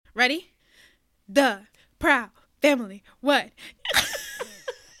Ready? The Proud Family. What?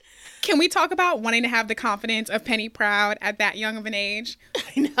 Can we talk about wanting to have the confidence of Penny Proud at that young of an age?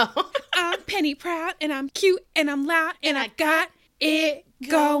 I know. I'm Penny Proud, and I'm cute, and I'm loud, and I got it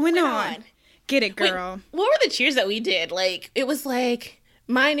going on. Get it, girl. Wait, what were the cheers that we did? Like, it was like,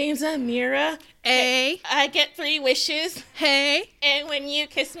 my name's Amira. Hey. I get 3 wishes. Hey. And when you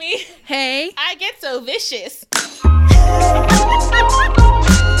kiss me, hey, I get so vicious.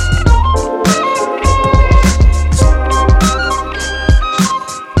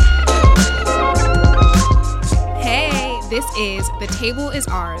 This is The Table is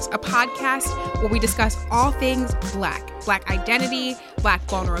Ours, a podcast where we discuss all things Black identity, Black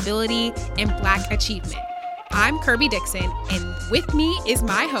vulnerability, and Black achievement. I'm Kirby Dixon, and with me is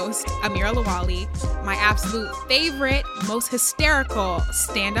my host, Amira Lawali, my absolute favorite, most hysterical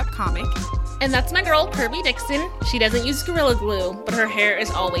stand-up comic. And that's my girl, Kirby Dixon. She doesn't use Gorilla Glue, but her hair is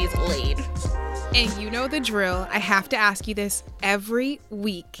always laid. And you know the drill. I have to ask you this every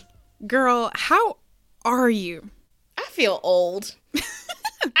week. Girl, how are you? I feel old.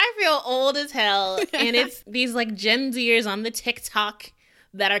 I feel old as hell. And it's these like Gen Zers on the TikTok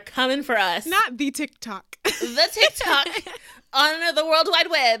that are coming for us. Not the TikTok. The TikTok on the World Wide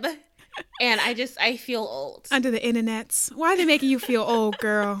Web. And I feel old. Under the internets. Why are they making you feel old,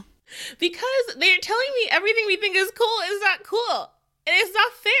 girl? Because they're telling me everything we think is cool is not cool. And it's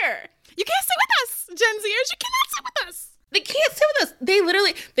not fair. You can't sit with us, Gen Zers. You cannot sit with us. They can't sit with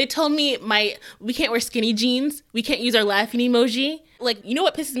us. They told me we can't wear skinny jeans. We can't use our laughing emoji. Like, you know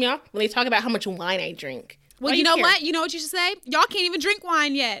what pisses me off? When they talk about how much wine I drink. Well, you know what? You know what you should say? Y'all can't even drink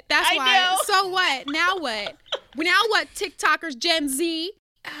wine yet. That's why. I know. So what? Now what? Now what, TikTokers, Gen Z?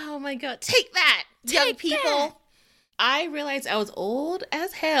 Oh my God. Take that, young people. That. I realized I was old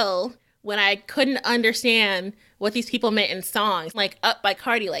as hell when I couldn't understand what these people meant in songs, like Up by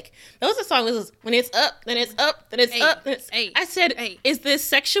Cardi. Like, that was a song that was, when it's up, then it's up, then it's up. Then it's... I said, is this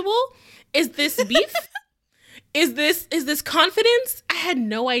sexual? Is this beef? Is this confidence? I had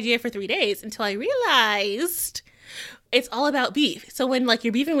no idea for 3 days until I realized it's all about beef. So when, like,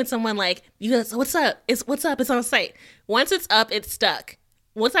 you're beefing with someone, like, you go, so what's up? What's up? It's on site. Once it's up, it's stuck.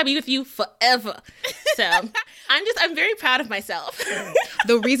 Once I be with you forever. So I'm very proud of myself.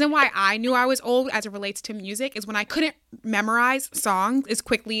 The reason why I knew I was old as it relates to music is when I couldn't memorize songs as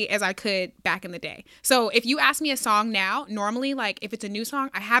quickly as I could back in the day. So if you ask me a song now, normally, like, if it's a new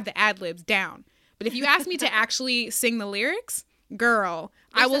song, I have the ad-libs down. But if you ask me to actually sing the lyrics, girl,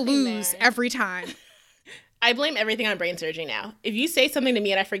 I will lose every time. I blame everything on brain surgery now. If you say something to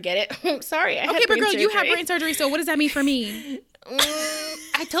me and I forget it, sorry, I had brain surgery. You have brain surgery, so what does that mean for me?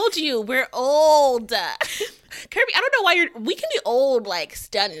 I told you, we're old. Kirby, I don't know why we can be old, like,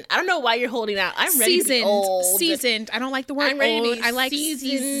 stunning. I don't know why you're holding out. I'm ready to be old. Seasoned. I don't like the word old. I like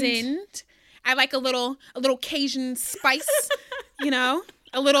seasoned. I like a little Cajun spice, you know?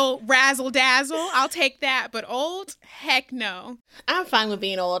 A little razzle dazzle. I'll take that. But old? Heck no. I'm fine with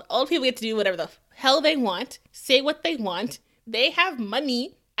being old. Old people get to do whatever the hell they want, say what they want. They have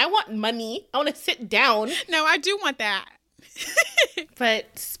money. I want money. I want to sit down. No, I do want that.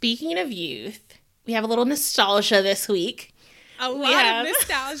 But speaking of youth, we have a little nostalgia this week. A lot of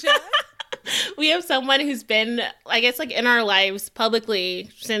nostalgia. We have someone who's been, I guess, like, in our lives publicly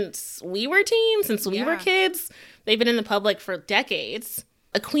since we were teens, since we were kids. They've been in the public for decades.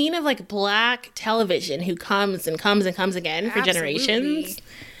 A queen of, like, Black television who comes and comes and comes again for generations.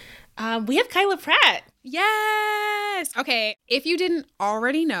 We have Kyla Pratt. Yes. Okay. If you didn't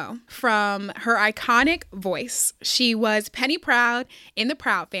already know from her iconic voice, she was Penny Proud in The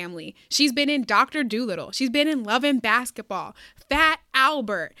Proud Family. She's been in Dr. Dolittle. She's been in Love and Basketball, Fat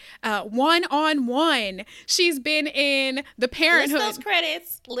Albert, One on One. She's been in The Parenthood. List those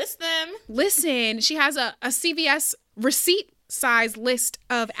credits. List them. Listen, she has a CVS receipt size list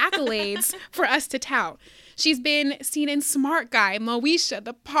of accolades for us to tout. She's been seen in Smart Guy, Moesha,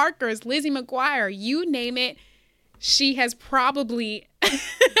 The Parkers, Lizzie McGuire, you name it. She has probably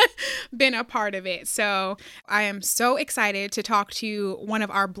been a part of it. So I am so excited to talk to one of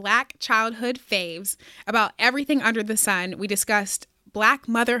our Black childhood faves about everything under the sun. We discussed Black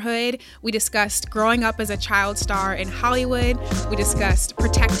motherhood. We discussed growing up as a child star in Hollywood. We discussed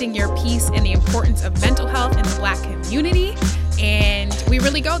protecting your peace and the importance of mental health in the Black community. And we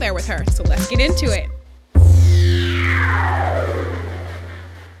really go there with her. So let's get into it.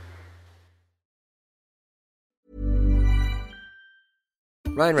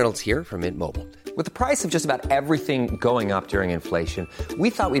 Ryan Reynolds here from Mint Mobile. With the price of just about everything going up during inflation, we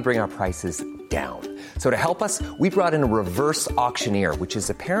thought we'd bring our prices down. So to help us, we brought in a reverse auctioneer, which is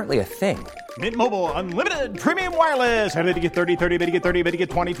apparently a thing. Mint Mobile Unlimited Premium Wireless. How to get 30, 30, bit to get 30, bit to get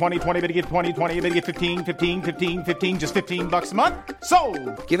 20, 20, 20, bit to get 20, 20, bit to get 15, 15, 15, 15, just $15 a month?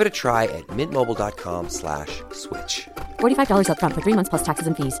 Sold! Give it a try at mintmobile.com/switch. $45 up front for 3 months plus taxes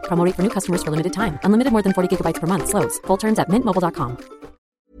and fees. Promo rate for new customers for limited time. Unlimited more than 40 gigabytes per month. Slows full terms at mintmobile.com.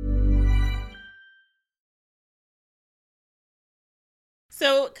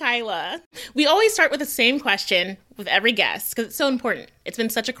 So, Kyla, we always start with the same question with every guest because it's so important. It's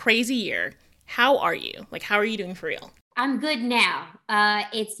been such a crazy year. How are you? Like, how are you doing for real? I'm good now.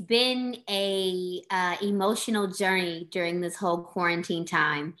 It's been a emotional journey during this whole quarantine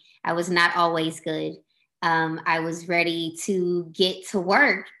time. I was not always good. I was ready to get to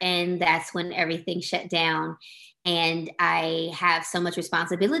work, and that's when everything shut down. And I have so much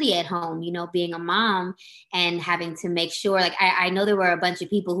responsibility at home, you know, being a mom and having to make sure, like, I know there were a bunch of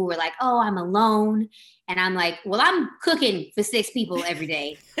people who were like, oh, I'm alone. And I'm like, well, I'm cooking for 6 people every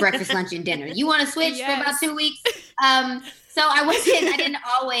day, breakfast, lunch, and dinner. You want to switch for about 2 weeks? So I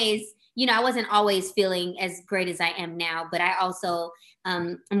wasn't always feeling as great as I am now, but I also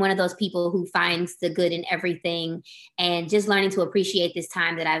I'm one of those people who finds the good in everything, and just learning to appreciate this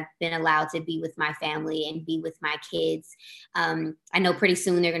time that I've been allowed to be with my family and be with my kids. I know pretty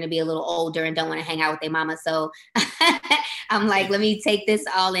soon they're going to be a little older and don't want to hang out with their mama. So I'm like, let me take this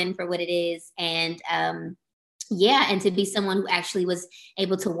all in for what it is. And and to be someone who actually was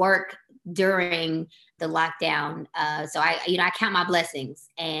able to work during the lockdown. So I count my blessings,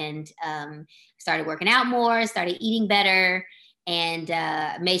 and started working out more, started eating better, and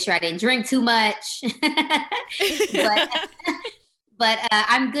made sure I didn't drink too much. but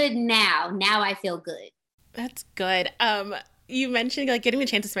I'm good now. Now I feel good. That's good. You mentioned like getting the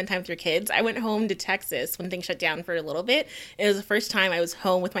chance to spend time with your kids. I went home to Texas when things shut down for a little bit. It was the first time I was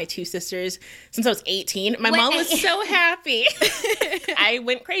home with my 2 sisters since I was 18. My mom was so happy. I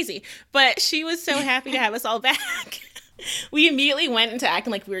went crazy, but she was so happy to have us all back. We immediately went into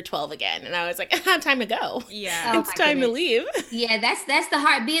acting like we were 12 again. And I was like, time to go. Yeah. It's time to leave. Yeah, that's the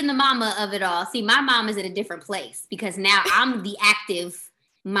heart, being the mama of it all. See, my mom is at a different place because now I'm the active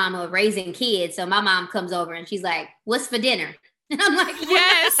mama raising kids. So my mom comes over and she's like, what's for dinner? And I'm like,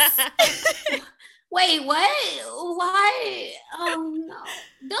 yes. Wait, what? Why? Oh no.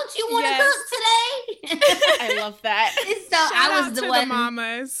 Don't you want to cook today? I love that. So Shout I was out the to one. the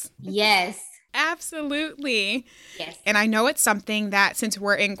mamas. Yes. Absolutely. Yes. And I know it's something that since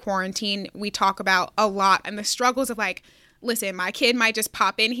we're in quarantine, we talk about a lot, and the struggles of like, listen, my kid might just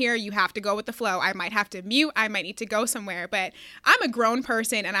pop in here. You have to go with the flow. I might have to mute. I might need to go somewhere. But I'm a grown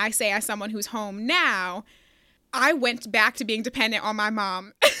person, and I say as someone who's home now, I went back to being dependent on my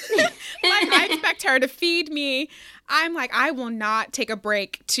mom. Like, I expect her to feed me. I'm like, I will not take a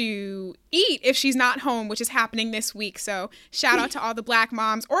break to eat if she's not home, which is happening this week. So shout out to all the Black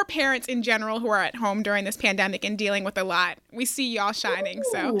moms or parents in general who are at home during this pandemic and dealing with a lot. We see y'all shining.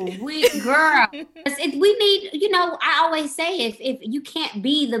 So girl, we need, I always say if you can't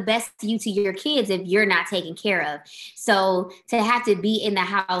be the best you to your kids if you're not taken care of. So to have to be in the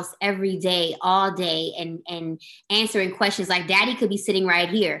house every day, all day, and answering questions like, Daddy could be sitting right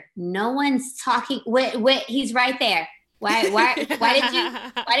here. No one's talking. Wait, he's right there. Why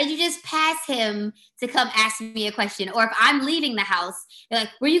did you just pass him to come ask me a question? Or if I'm leaving the house, they're like,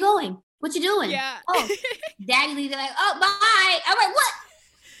 where you going? What you doing? Yeah. Oh, Daddy leaves. They're like, oh, bye. I'm like, what?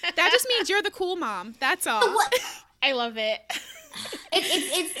 that just means you're the cool mom. That's all. What? I love it.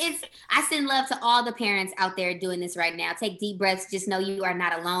 It's I send love to all the parents out there doing this right now. Take deep breaths. Just know you are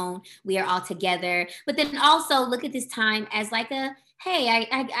not alone. We are all together. But then also look at this time as like a, hey,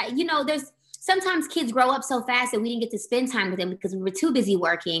 there's sometimes kids grow up so fast that we didn't get to spend time with them because we were too busy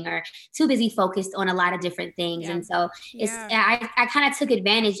working or too busy focused on a lot of different things. Yeah. And so I kind of took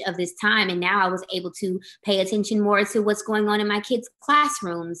advantage of this time, and now I was able to pay attention more to what's going on in my kids'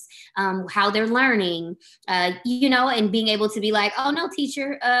 classrooms, how they're learning, and being able to be like, oh no,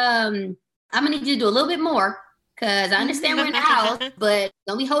 teacher, I'm gonna need you to do a little bit more because I understand we're in the house, but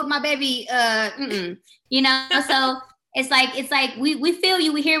don't be holding my baby, so It's like we feel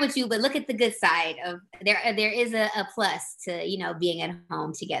you, we hear with you, but look at the good side of there is a plus to, being at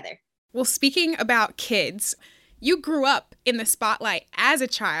home together. Well, speaking about kids, you grew up in the spotlight as a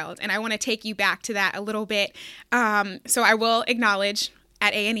child, and I want to take you back to that a little bit. So I will acknowledge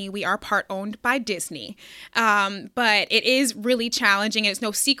at A&E, we are part owned by Disney. But it is really challenging, and it's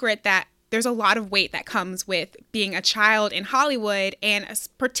no secret that there's a lot of weight that comes with being a child in Hollywood, and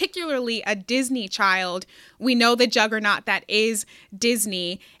particularly a Disney child. We know the juggernaut that is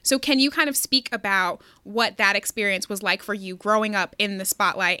Disney. So can you kind of speak about what that experience was like for you growing up in the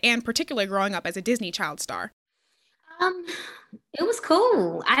spotlight, and particularly growing up as a Disney child star? It was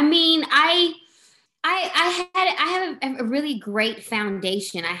cool. I mean, I have a really great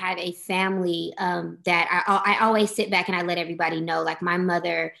foundation. I have a family that I always sit back and I let everybody know, like, my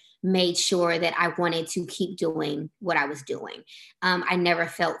mother made sure that I wanted to keep doing what I was doing. I never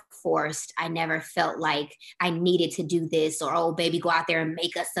felt forced. I never felt like I needed to do this, or, oh, baby, go out there and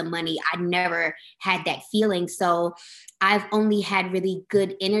make us some money. I never had that feeling. So I've only had really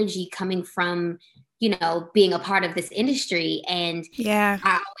good energy coming from, you know, being a part of this industry. And yeah,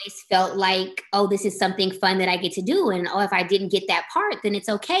 I always felt like, oh, this is something fun that I get to do. And, oh, if I didn't get that part, then it's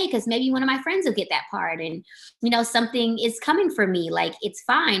okay, because maybe one of my friends will get that part. And, you know, something is coming for me. Like, it's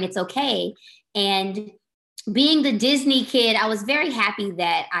fine. It's okay. And being the Disney kid, I was very happy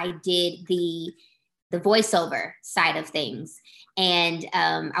that I did the voiceover side of things. And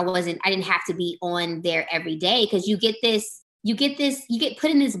I didn't have to be on there every day, because you get put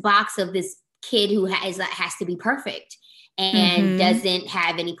in this box of this kid who has to be perfect and doesn't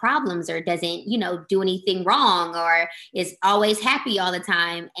have any problems, or doesn't, you know, do anything wrong, or is always happy all the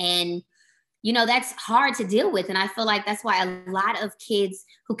time. And, you know, that's hard to deal with. And I feel like that's why a lot of kids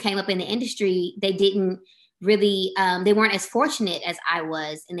who came up in the industry, they didn't really, they weren't as fortunate as I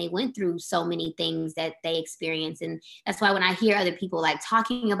was, and they went through so many things that they experienced. And that's why when I hear other people like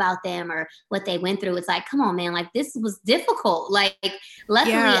talking about them or what they went through, it's like, come on, man, like, this was difficult. Like,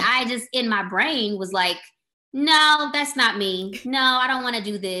 luckily, I just, in my brain, was like, no, that's not me. No, I don't want to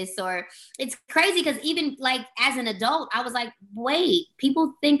do this. Or it's crazy, because even like as an adult, I was like, wait,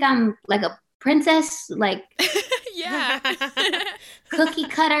 people think I'm like a princess, like yeah, cookie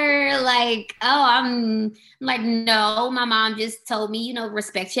cutter, like, oh, I'm like, no, my mom just told me, you know,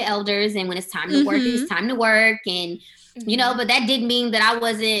 respect your elders, and when it's time to work, it's time to work. And you know, but that didn't mean that I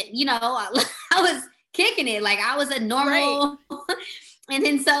wasn't, you know, I was kicking it, like I was a normal and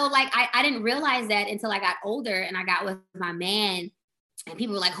then so like I didn't realize that until I got older and I got with my man, and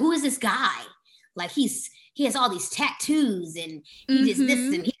people were like, who is this guy? Like, he has all these tattoos, and he just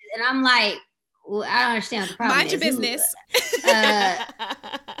this, and I'm like, well, I don't understand what the problem is. Mind your business.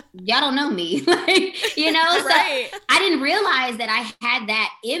 Y'all don't know me. Like, you know, so I didn't realize that I had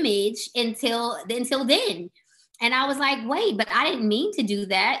that image until then. And I was like, wait, but I didn't mean to do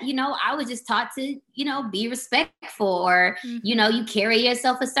that. You know, I was just taught to, you know, be respectful, or, you know, you carry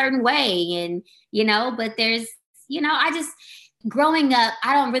yourself a certain way, and, you know, but there's, you know, growing up,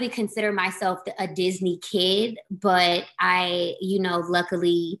 I don't really consider myself a Disney kid, but I, you know,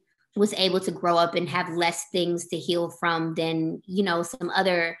 luckily was able to grow up and have less things to heal from than, you know, some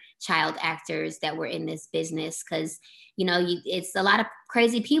other child actors that were in this business. Because, you know, it's a lot of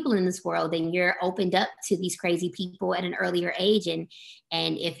crazy people in this world, and you're opened up to these crazy people at an earlier age. And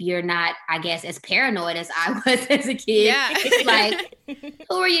if you're not, I guess, as paranoid as I was as a kid, it's like,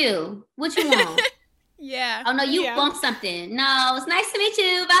 who are you? What you want? Yeah. Oh, no, you want something. No, it's nice to meet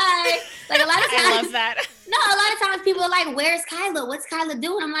you. Bye. Like, a lot of times. I love that. No, a lot of times people are like, where's Kyla? What's Kyla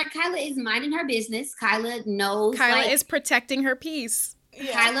doing? I'm like, Kyla is minding her business. Kyla knows. Kyla is protecting her peace.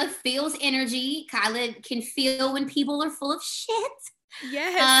 Yeah. Kyla feels energy. Kyla can feel when people are full of shit.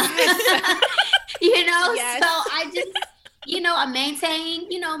 Yes. You know, so I just, you know, I maintain,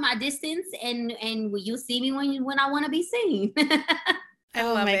 you know, my distance, and you'll see me when I want to be seen. I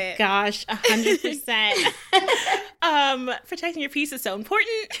love it. Gosh, 100%. Protecting your peace is so important.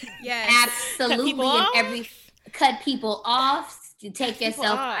 Yes. Absolutely. Cut people off. To take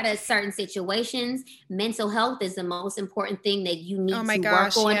yourself out of certain situations. Mental health is the most important thing that you need to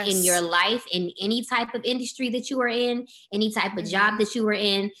work on in your life, in any type of industry that you are in, any type of job that you are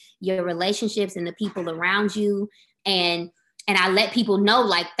in, your relationships and the people around you. And I let people know,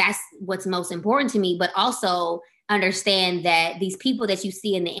 like, that's what's most important to me, but also understand that these people that you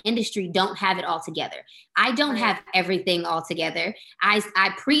see in the industry don't have it all together. I don't have everything all together. I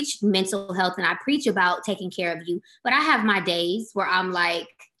preach mental health, and I preach about taking care of you, but I have my days where I'm like,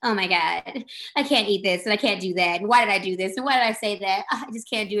 oh my God, I can't eat this, and I can't do that. And why did I do this? And why did I say that? I just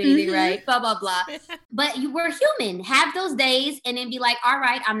can't do anything right, blah, blah, blah. But we're human. Have those days, and then be like, all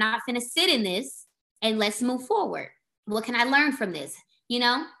right, I'm not going to sit in this, and let's move forward. What can I learn from this? You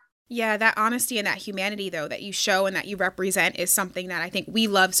know? Yeah, that honesty and that humanity, though, that you show and that you represent is something that I think we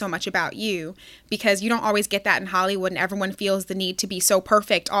love so much about you, because you don't always get that in Hollywood, and everyone feels the need to be so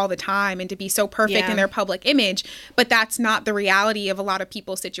perfect all the time and to be so perfect in their public image. But that's not the reality of a lot of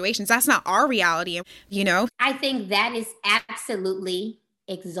people's situations. That's not our reality, you know? I think that is absolutely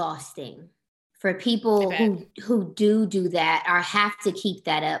exhausting for people who do that or have to keep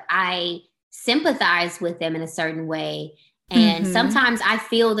that up. I sympathize with them in a certain way. And sometimes I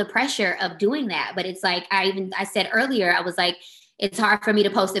feel the pressure of doing that. But it's like, I said earlier, I was like, it's hard for me to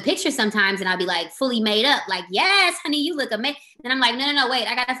post a picture sometimes and I'll be like fully made up. Like, yes, honey, you look amazing. And I'm like, no, wait,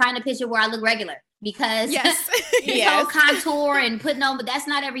 I got to find a picture where I look regular because this whole contour and putting on, but that's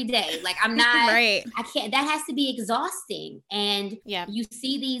not every day. Like I'm not, I can't, that has to be exhausting. And you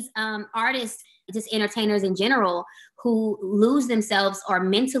see these artists, just entertainers in general, who lose themselves or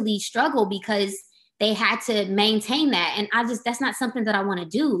mentally struggle because they had to maintain that. And that's not something that I want to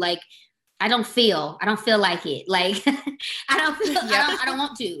do. Like, I don't feel like it. Like, I don't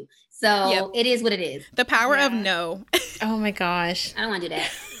want to. So it is what it is. The power of no. Oh my gosh. I don't want to do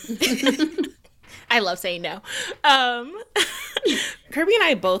that. I love saying no. Kirby and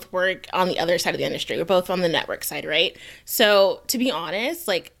I both work on the other side of the industry. We're both on the network side, right? So to be honest,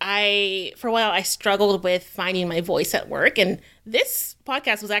 like for a while, I struggled with finding my voice at work. And this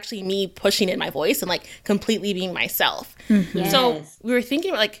podcast was actually me pushing in my voice and like completely being myself. Yes. So we were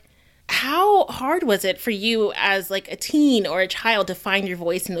thinking like, how hard was it for you as like a teen or a child to find your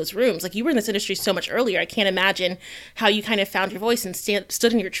voice in those rooms? Like you were in this industry so much earlier. I can't imagine how you kind of found your voice and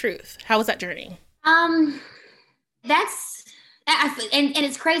stood in your truth. How was that journey? And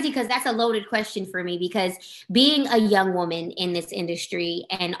it's crazy because that's a loaded question for me, because being a young woman in this industry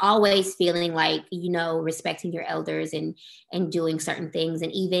and always feeling like, respecting your elders and doing certain things.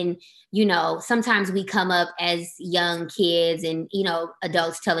 And even, sometimes we come up as young kids and,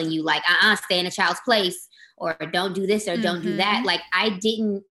 adults telling you like, stay in a child's place or don't do this or don't do that. Like I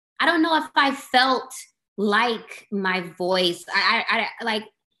don't know if I felt like my voice,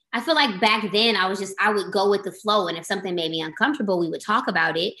 I feel like back then I would go with the flow. And if something made me uncomfortable, we would talk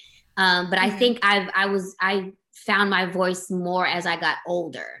about it. But I think I found my voice more as I got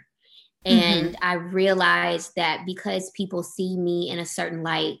older. And I realized that because people see me in a certain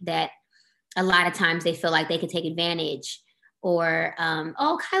light, that a lot of times they feel like they could take advantage, or,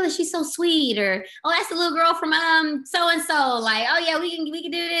 oh, Kyla, she's so sweet, or, oh, that's the little girl from so-and-so. Like, oh yeah, we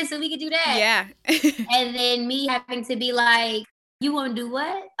can do this and we can do that. Yeah. And then me having to be like, you want to do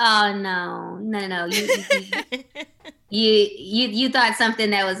what? Oh, no. You thought something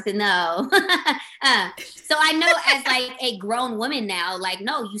that was, no. So I know as like a grown woman now, like,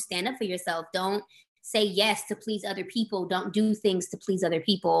 no, you stand up for yourself. Don't say yes to please other people. Don't do things to please other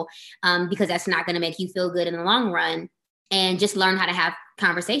people, because that's not going to make you feel good in the long run. And just learn how to have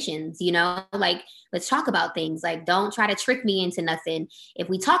conversations, like, let's talk about things. Like, don't try to trick me into nothing. If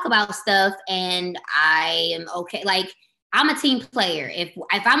we talk about stuff and I am okay, like, I'm a team player. If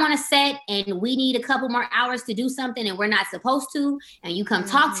I'm on a set and we need a couple more hours to do something and we're not supposed to, and you come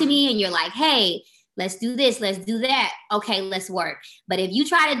talk to me and you're like, hey, let's do this, let's do that. Okay, let's work. But if you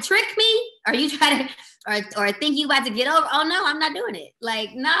try to trick me or you try to, or think you about to get over, oh no, I'm not doing it. Like,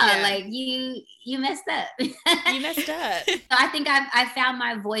 like you messed up. You messed up. So I think I found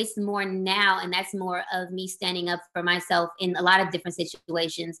my voice more now, and that's more of me standing up for myself in a lot of different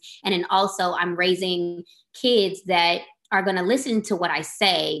situations. And then also I'm raising kids that are going to listen to what I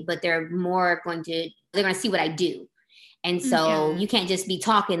say, but they're going to see what I do. And so you can't just be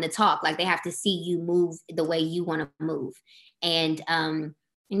talking the talk. Like, they have to see you move the way you want to move. And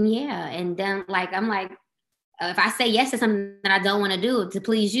then like, I'm like, if I say yes to something that I don't want to do to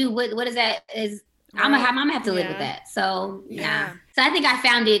please you, what is that? I'm gonna have to live with that. So So I think I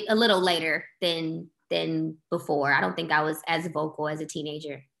found it a little later than before. I don't think I was as vocal as a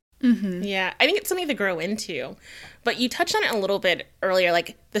teenager. Yeah, I think it's something to grow into. But you touched on it a little bit earlier,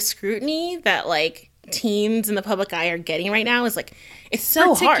 like the scrutiny that like teens in the public eye are getting right now is like, it's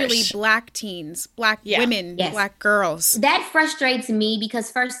so particularly harsh. Black teens, Black women, Black girls. That frustrates me because,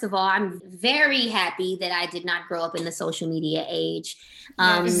 first of all, I'm very happy that I did not grow up in the social media age.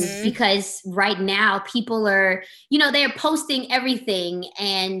 Because right now people are, they're posting everything,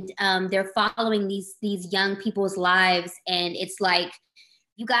 and they're following these young people's lives. And it's like,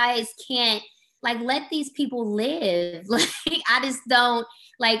 you guys can't, like, let these people live. Like, I just don't,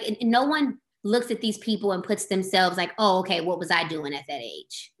 like, no one looks at these people and puts themselves like, oh, okay, what was I doing at that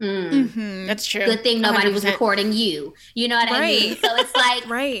age? That's true. Good thing nobody 100%. Was recording you. You know what I mean? So it's like,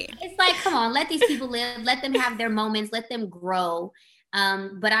 it's like, come on, let these people live. Let them have their moments. Let them grow.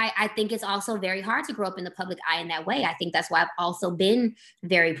 But I think it's also very hard to grow up in the public eye in that way. I think that's why I've also been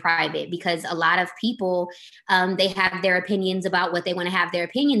very private, because a lot of people, they have their opinions about what they want to have their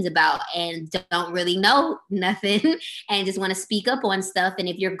opinions about and don't really know nothing and just want to speak up on stuff. And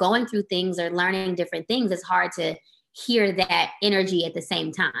if you're going through things or learning different things, it's hard to hear that energy at the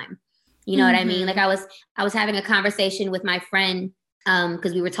same time. You know what I mean? Like, I was having a conversation with my friend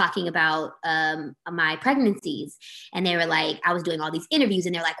because we were talking about my pregnancies, and they were like, I was doing all these interviews,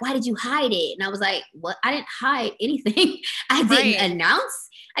 and they're like, why did you hide it? And I was like, what? I didn't hide anything. I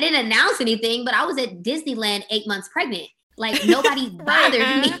didn't announce anything, but I was at Disneyland 8 months pregnant. Like nobody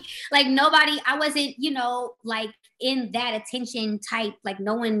bothered me. Like nobody, I wasn't, like in that attention type, like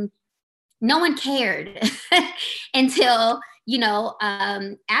no one cared until,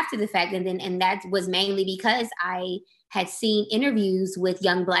 after the fact. And that was mainly because I had seen interviews with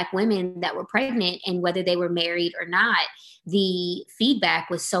young Black women that were pregnant, and whether they were married or not, the feedback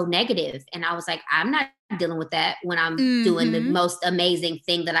was so negative. And I was like, I'm not dealing with that when I'm doing the most amazing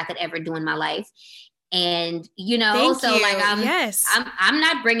thing that I could ever do in my life. And, I'm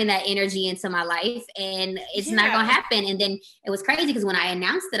not bringing that energy into my life, and it's not going to happen. And then it was crazy because when I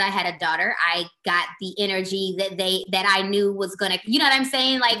announced that I had a daughter, I got the energy that I knew was going to, you know what I'm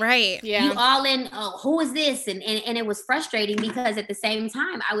saying? Like, you all in, oh, who is this? And it was frustrating because at the same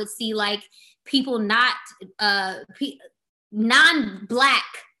time, I would see like people non-Black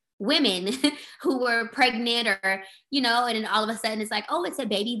women who were pregnant or, and then all of a sudden it's like, oh, it's a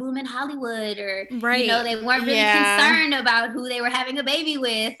baby boom in Hollywood, or, they weren't really concerned about who they were having a baby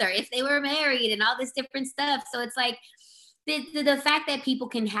with or if they were married and all this different stuff. So it's like the fact that people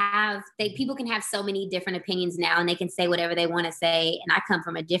can have so many different opinions now, and they can say whatever they want to say. And I come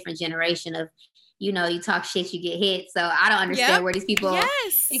from a different generation of, you talk shit, you get hit. So I don't understand where these people can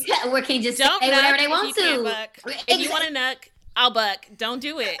just don't say whatever they want to. If you want to nuck, I'll buck. Don't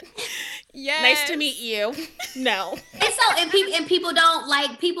do it. Yes. Nice to meet you. No. And people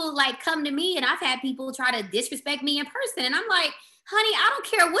don't people come to me, and I've had people try to disrespect me in person, and I'm like, honey, I don't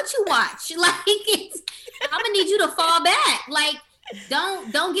care what you watch. I'm gonna need you to fall back. Like,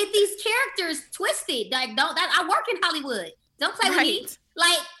 don't get these characters twisted. Like, I work in Hollywood. Don't play with me.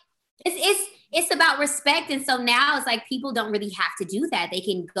 Like, it's about respect. And so now it's like people don't really have to do that. They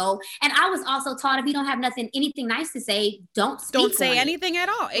can go. And I was also taught, if you don't have anything nice to say, don't say anything at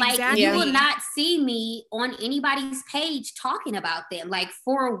all. Like, exactly. You will not see me on anybody's page talking about them. Like,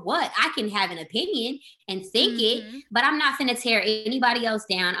 for what? I can have an opinion and think it, but I'm not finna tear anybody else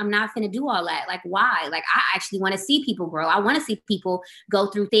down. I'm not finna do all that. Like, why? Like, I actually want to see people grow. I want to see people go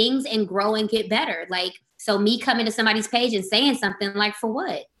through things and grow and get better. Like, so me coming to somebody's page and saying something, like, for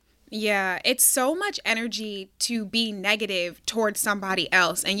what? Yeah, it's so much energy to be negative towards somebody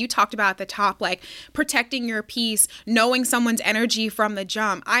else. And you talked about at the top, like protecting your peace, knowing someone's energy from the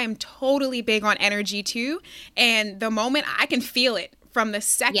jump. I am totally big on energy too. And the moment I can feel it from the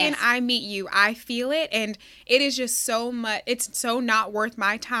second I meet you, I feel it. And it is just so much, it's so not worth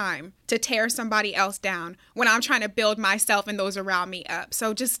my time to tear somebody else down when I'm trying to build myself and those around me up.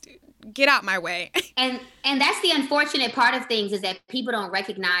 So just get out my way. And that's the unfortunate part of things, is that people don't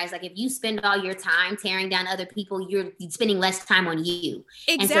recognize, like, if you spend all your time tearing down other people, you're spending less time on you.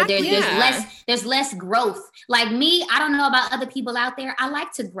 Exactly. And so there's less growth. Like me, I don't know about other people out there. I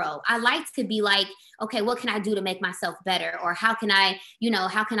like to grow. I like to be like, okay, what can I do to make myself better? Or how can I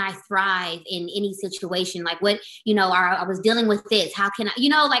thrive in any situation? Like, what, I was dealing with this. How can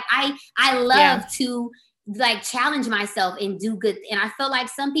I, I love to like challenge myself and do good. And I feel like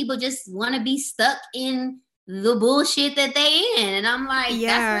some people just want to be stuck in the bullshit that they in. And I'm like,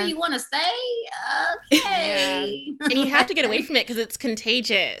 that's where you want to stay? Okay. And you have to get away from it because it's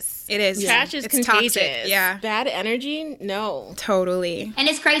contagious. It is. Trash is contagious. Toxic. Yeah. Bad energy? No. Totally. And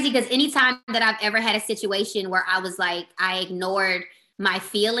it's crazy because anytime that I've ever had a situation where I was like, I ignored my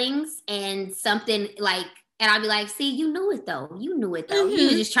feelings and something like, and I'll be like, see, you knew it though. You knew it though. You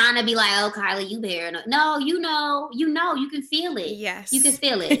were just trying to be like, oh, Kylie, you there. No, you can feel it. Yes. You can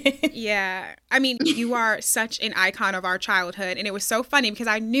feel it. Yeah. I mean, you are such an icon of our childhood. And it was so funny because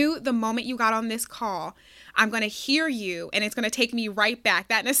I knew the moment you got on this call, I'm going to hear you and it's going to take me right back.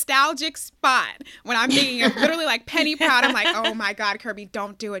 That nostalgic spot when I'm thinking of literally like Penny Proud. I'm like, oh my God, Kirby,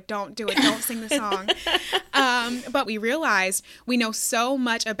 don't do it. Don't do it. Don't sing the song. But we realized we know so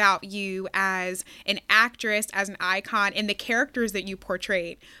much about you as an actress, as an icon, and the characters that you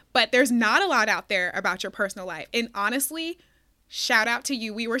portrayed. But there's not a lot out there about your personal life. And honestly, shout out to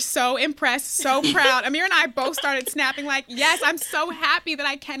you. We were so impressed, so proud. Amir and I both started snapping like, yes, I'm so happy that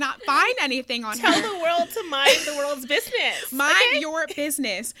I cannot find anything on Tell her. the world to mind the world's business. Mind your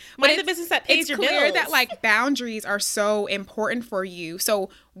business. Mind the business that pays your bills. It's clear that like boundaries are so important for you. So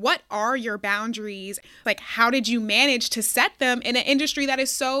what are your boundaries? Like, how did you manage to set them in an industry that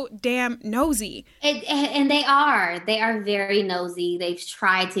is so damn nosy? And they are very nosy. They've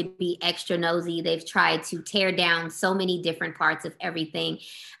tried to be extra nosy. They've tried to tear down so many different parts of everything.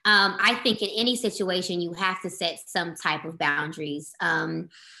 I think in any situation, you have to set some type of boundaries.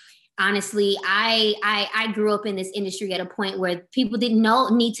 honestly, I grew up in this industry at a point where people didn't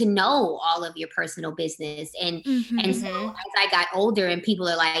need to know all of your personal business. And so as I got older and people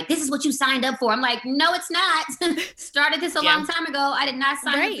are like, this is what you signed up for. I'm like, no, it's not. Started this a long time ago. I did not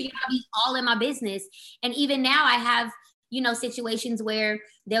sign up for you to be all in my business. And even now I have, situations where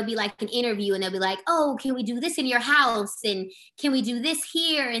there'll be like an interview and they'll be like, oh, can we do this in your house? And can we do this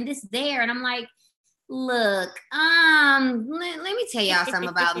here and this there? And I'm like, look, let me tell y'all something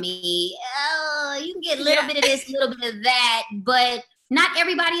about me. You can get a little bit of this, a little bit of that, but not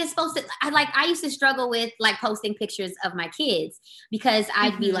everybody is supposed to. I used to struggle with like posting pictures of my kids because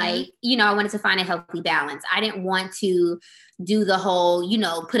I'd be like, I wanted to find a healthy balance. I didn't want to do the whole,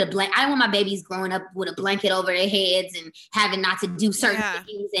 put a blanket. I don't want my babies growing up with a blanket over their heads and having not to do certain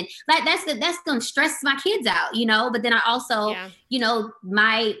things. And like, that's going to stress my kids out, but then I also,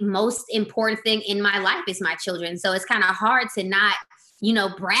 my most important thing in my life is my children. So it's kind of hard to not,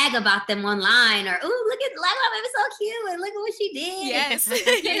 brag about them online or, oh, look at my baby's so cute and look at what she did. Yes.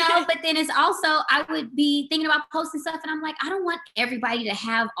 But then it's also, I would be thinking about posting stuff and I'm like, I don't want everybody to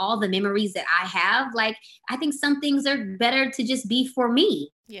have all the memories that I have. Like, I think some things are better to just be for me.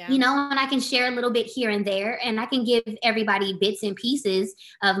 Yeah. And I can share a little bit here and there and I can give everybody bits and pieces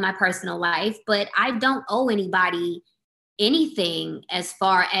of my personal life, but I don't owe anybody anything as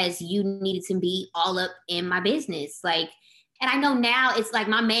far as you needed to be all up in my business. Like, and I know now it's like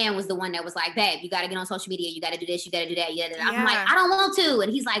my man was the one that was like, babe, you got to get on social media. You got to do this. You got to do that. I'm like, I don't want to.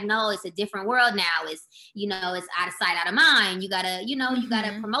 And he's like, no, it's a different world now. It's, it's out of sight, out of mind. You got to, you got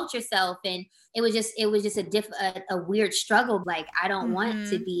to promote yourself. And it was just a weird struggle. Like, I don't want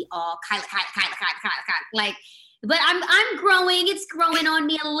to be all like, but I'm growing. It's growing on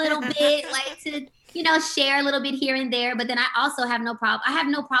me a little bit, like to, share a little bit here and there. But then I also have no problem. I have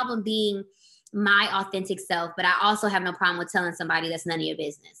no problem being my authentic self, but I also have no problem with telling somebody that's none of your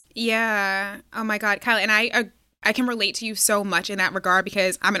business. Yeah. Oh my God, Kyla. And I can relate to you so much in that regard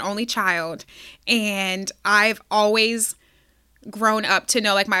because I'm an only child and I've always grown up to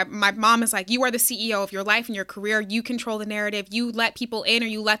know, like my mom is like, you are the CEO of your life and your career. You control the narrative. You let people in or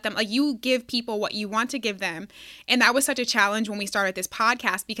you let them, like you give people what you want to give them. And that was such a challenge when we started this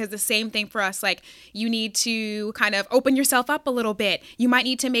podcast because the same thing for us, like you need to kind of open yourself up a little bit. You might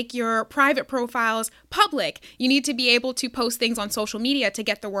need to make your private profiles public. You need to be able to post things on social media to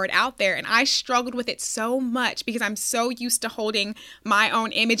get the word out there. And I struggled with it so much because I'm so used to holding my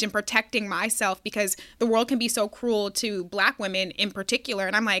own image and protecting myself because the world can be so cruel to Black women in particular.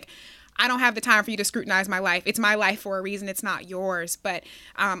 And I'm like, I don't have the time for you to scrutinize my life. It's my life for a reason. It's not yours. But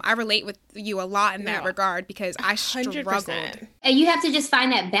I relate with you a lot in that regard because I struggled. 100%. And you have to just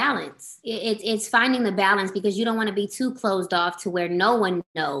find that balance. It's finding the balance because you don't want to be too closed off to where no one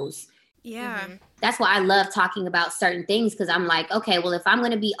knows. Yeah. That's why I love talking about certain things because I'm like, okay, well, if I'm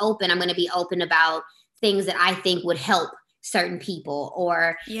going to be open, I'm going to be open about things that I think would help certain people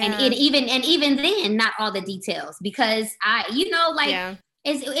or and even then not all the details because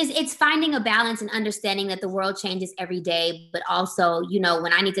it's finding a balance and understanding that the world changes every day, but also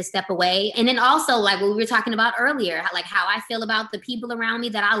when I need to step away and then also like what we were talking about earlier, like how I feel about the people around me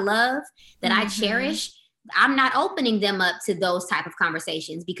that I love, that I cherish. I'm not opening them up to those type of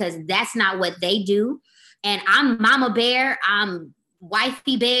conversations because that's not what they do. And I'm mama bear, I'm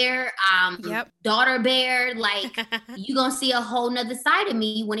wifey bear, daughter bear, like you gonna see a whole nother side of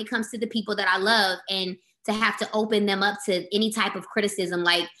me when it comes to the people that I love and to have to open them up to any type of criticism.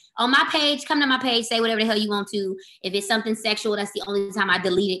 Like on my page, come to my page, say whatever the hell you want to. If it's something sexual, that's the only time I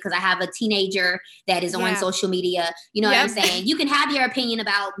delete it because I have a teenager that is on social media. You know what I'm saying? You can have your opinion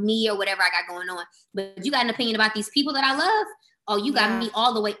about me or whatever I got going on, but you got an opinion about these people that I love. Oh, you got me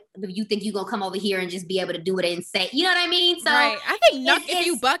all the way. You think you're going to come over here and just be able to do it and say, you know what I mean? So right. I think Nuck If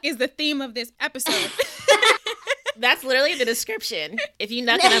You Buck is the theme of this episode. That's literally the description. If you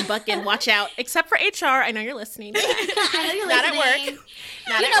nuck and I'm bucking, watch out. Except for HR. I know you're listening. I know you're Not listening.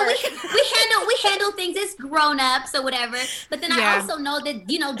 Not at work. We handle things as grown-ups or whatever. But then I also know that,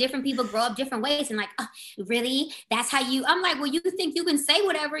 different people grow up different ways. And like, oh, really? That's how you... I'm like, well, you think you can say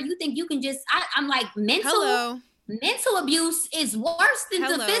whatever. You think you can just... I'm like, mental abuse is worse than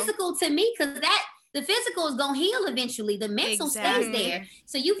the physical to me because the physical is going to heal eventually. The mental stays there.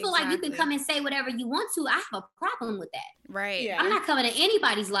 So you feel like you can come and say whatever you want to. I have a problem with that. Right. Yeah. I'm not coming to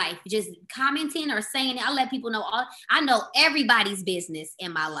anybody's life, just commenting or saying it. I let people know I know everybody's business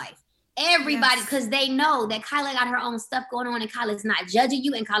in my life. Everybody, because they know that Kyla got her own stuff going on and Kyla's not judging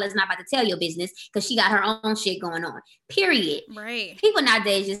you and Kyla's not about to tell your business because she got her own shit going on. Period. Right. People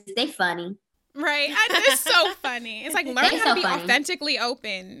nowadays they funny. Right. It's so funny. It's like learn It's how so to be funny. authentically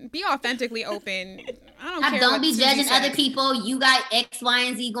open. Be authentically open. I don't care. Don't what be Susie judging said. other people. You got X, Y,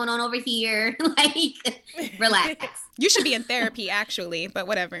 and Z going on over here. Like, relax. You should be in therapy, actually, but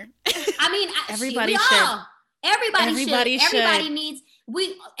whatever. I mean, Everybody we should. all. Everybody should. should. Everybody needs.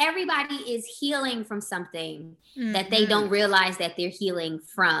 Everybody is healing from something that they don't realize that they're healing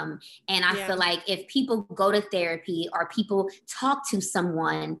from. And I feel like if people go to therapy or people talk to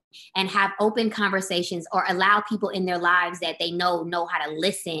someone and have open conversations or allow people in their lives that they know how to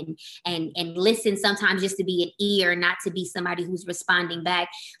listen and listen sometimes just to be an ear, not to be somebody who's responding back.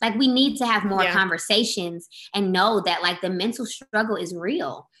 Like, we need to have more conversations and know that like the mental struggle is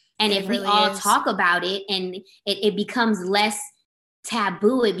real. And if really we all is. talk about it and it becomes less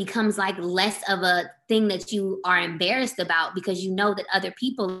taboo, it becomes like less of a thing that you are embarrassed about because you know that other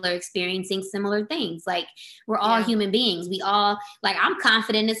people are experiencing similar things. Like, we're all human beings. We all, like, I'm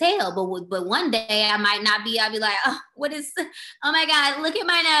confident as hell, but one day I might not be. I'll be like, oh my God, look at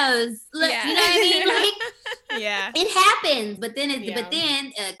my nose. Look, you know what I mean? Like, it happens. But then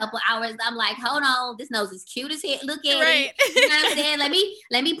a couple hours, I'm like, hold on, this nose is cute as hell. Look at it. You know what I'm saying?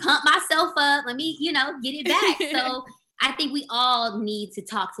 Let me pump myself up. Let me, get it back. So I think we all need to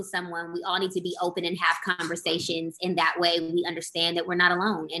talk to someone. We all need to be open and have conversations. In that way, we understand that we're not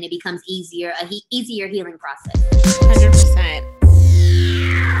alone, and it becomes easier healing process. 100%.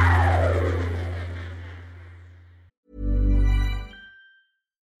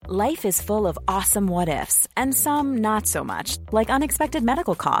 Life is full of awesome what ifs, and some not so much, like unexpected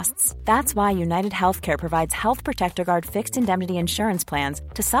medical costs. That's why United Healthcare provides Health Protector Guard fixed indemnity insurance plans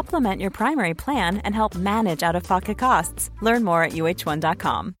to supplement your primary plan and help manage out-of-pocket costs. Learn more at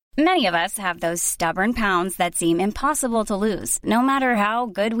uh1.com. Many of us have those stubborn pounds that seem impossible to lose, no matter how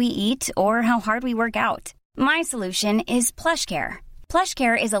good we eat or how hard we work out. My solution is PlushCare.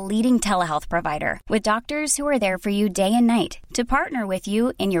 PlushCare is a leading telehealth provider with doctors who are there for you day and night to partner with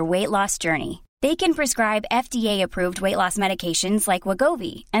you in your weight loss journey. They can prescribe FDA-approved weight loss medications like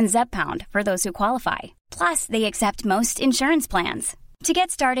Wegovy and Zepbound for those who qualify. Plus, they accept most insurance plans. To get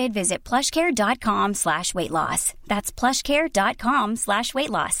started, visit plushcare.com/weightloss. That's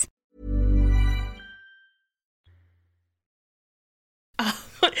plushcare.com/weightloss.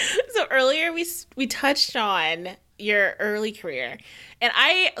 So earlier we touched on your early career. And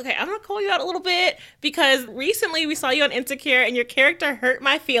I'm going to call you out a little bit because recently we saw you on Insecure and your character hurt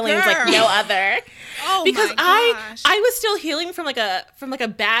my feelings like no other. Oh, because my gosh. I was still healing from a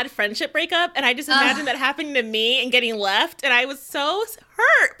bad friendship breakup, and I just imagined that happening to me and getting left, and I was so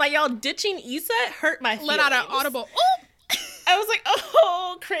hurt by y'all ditching Issa. It hurt my feelings. Let out an audible, ooh. I was like,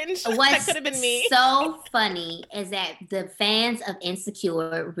 oh, cringe. That What's could have been me. so funny is that the fans of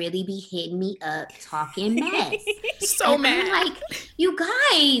Insecure really be hitting me up talking mess. So and mad. I'm like, you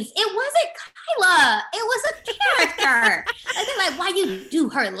guys, it wasn't Kyla. It was a character. And they're like, why you do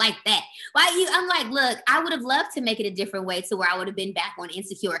her like that? I'm like, look, I would have loved to make it a different way to where I would have been back on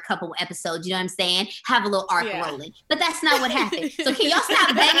Insecure a couple episodes. You know what I'm saying? Have a little arc rolling. But that's not what happened. So can y'all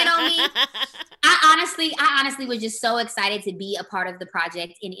stop banging on me? I honestly was just so excited to be a part of the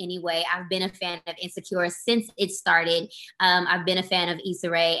project in any way. I've been a fan of Insecure since it started. I've been a fan of Issa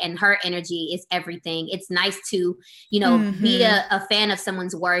Rae, and her energy is everything. It's nice to, be a fan of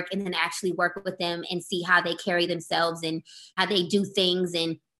someone's work and then actually work with them and see how they carry themselves and how they do things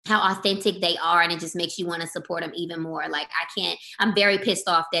and how authentic they are, and it just makes you want to support them even more. Like, I'm very pissed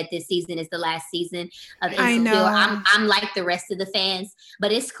off that this season is the last season of Insecure. I know. I'm like the rest of the fans,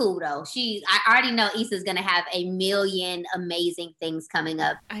 but it's cool though. I already know Issa's gonna have a million amazing things coming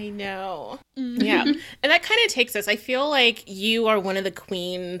up. I know. Yeah. And that kind of takes us, I feel like you are one of the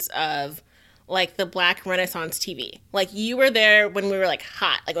queens of like the Black Renaissance TV. Like, you were there when we were like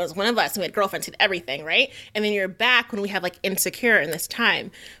hot. Like, it was one of us and we had girlfriends and everything, right? And then you're back when we have like Insecure in this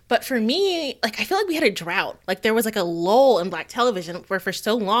time. But for me, like, I feel like we had a drought. Like, there was like a lull in Black television where for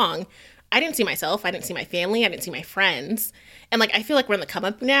so long I didn't see myself, I didn't see my family, I didn't see my friends. And like, I feel like we're in the come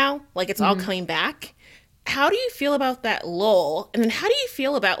up now. Like, it's all coming back. How do you feel about that lull? And then how do you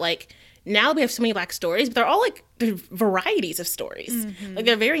feel about like, now we have so many Black stories, but they're all like, they're varieties of stories. Like,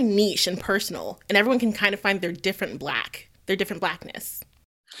 they're very niche and personal, and everyone can kind of find their different Blackness.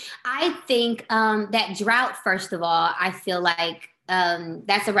 I think that drought, first of all, I feel like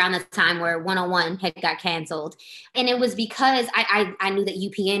that's around the time where 101 had got canceled. And it was because I knew that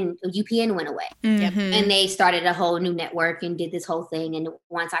UPN went away. And they started a whole new network and did this whole thing. And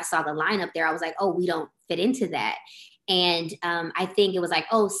once I saw the lineup there, I was like, oh, we don't fit into that. And I think it was like,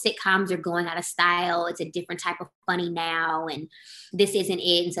 oh, sitcoms are going out of style. It's a different type of funny now. And this isn't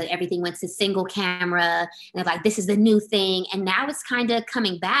it. And so everything went to single camera. And they're like, this is the new thing. And now it's kind of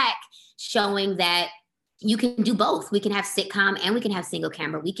coming back, showing that you can do both. We can have sitcom and we can have single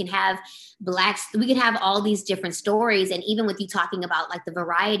camera. We can have we can have all these different stories. And even with you talking about like the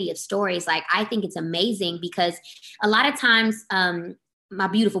variety of stories, like I think it's amazing because a lot of times, my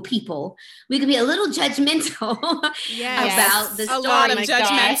beautiful people, we can be a little judgmental about the story. A lot of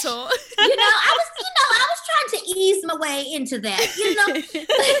judgmental. I was trying to ease my way into that,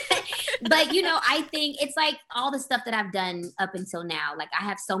 but I think it's like all the stuff that I've done up until now. Like I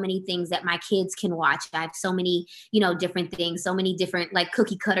have so many things that my kids can watch. I have so many, different things, so many different like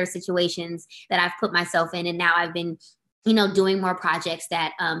cookie cutter situations that I've put myself in. And now I've been doing more projects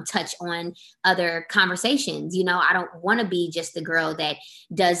that touch on other conversations. I don't want to be just the girl that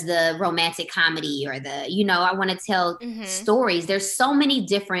does the romantic comedy or I want to tell stories. There's so many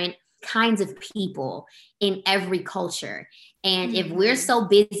different kinds of people in every culture. And if we're so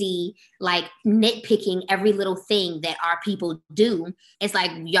busy, like nitpicking every little thing that our people do, it's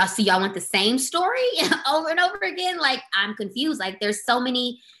like, y'all want the same story over and over again. Like I'm confused. Like there's so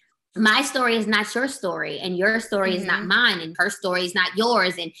many. My story is not your story and your story is not mine and her story is not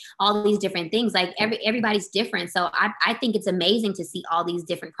yours and all these different things. Like everybody's different. So I think it's amazing to see all these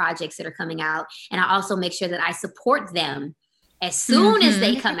different projects that are coming out. And I also make sure that I support them as soon as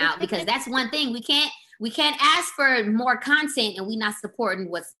they come out, because that's one thing we can't ask for more content and we're not supporting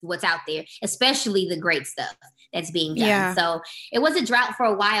what's out there, especially the great stuff that's being done. Yeah. So it was a drought for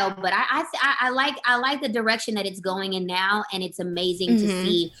a while, but I like the direction that it's going in now. And it's amazing to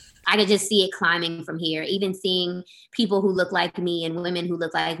see. I could just see it climbing from here. Even seeing people who look like me and women who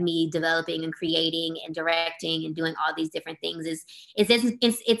look like me developing and creating and directing and doing all these different things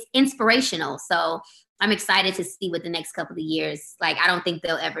it's inspirational. So I'm excited to see what the next couple of years, like, I don't think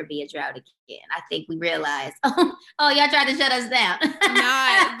there'll ever be a drought again. I think we realize, y'all tried to shut us down.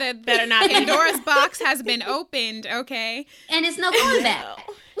 Better not. Pandora's box has been opened, okay? And it's no going back.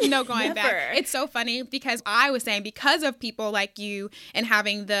 No going back. It's so funny because I was saying, because of people like you and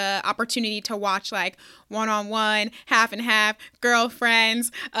having the opportunity to watch like One-on-One, Half and Half,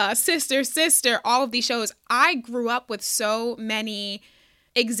 Girlfriends, Sister, all of these shows, I grew up with so many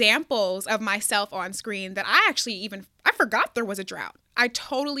examples of myself on screen that I forgot there was a drought. I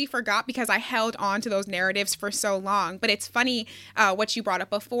totally forgot because I held on to those narratives for so long. But it's funny what you brought up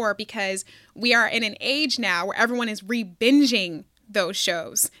before, because we are in an age now where everyone is re-binging those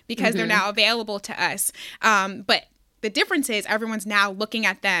shows because they're now available to us. But the difference is everyone's now looking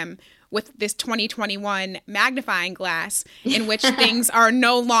at them with this 2021 magnifying glass in which things are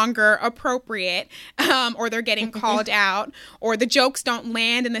no longer appropriate, or they're getting called out, or the jokes don't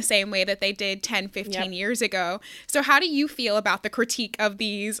land in the same way that they did 10, 15 years ago. So how do you feel about the critique of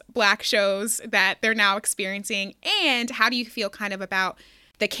these Black shows that they're now experiencing? And how do you feel kind of about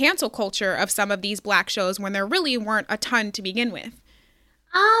the cancel culture of some of these Black shows when there really weren't a ton to begin with?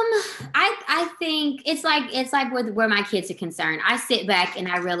 I think it's like with where my kids are concerned. I sit back and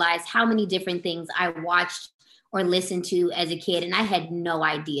I realize how many different things I watched or listened to as a kid, and I had no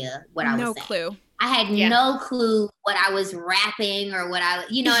idea what I was saying. No clue. I had no clue what I was rapping or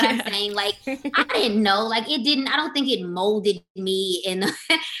what you know what I'm saying? Like, I didn't know, like I don't think it molded me in,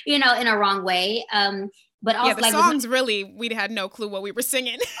 in a wrong way. But also, the songs really, we had no clue what we were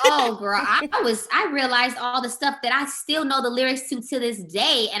singing. Oh, girl, I realized all the stuff that I still know the lyrics to this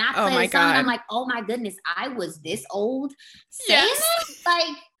day, and I played a song, and I'm like, oh my goodness, I was this old saying it,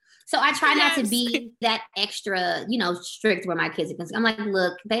 like. So I try not to be that extra, strict where my kids are concerned. I'm like,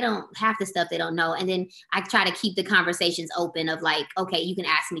 look, they don't half the stuff they don't know. And then I try to keep the conversations open of like, okay, you can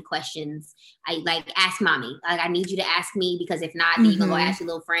ask me questions. I like ask mommy. Like, I need you to ask me, because if not, then you're gonna go ask your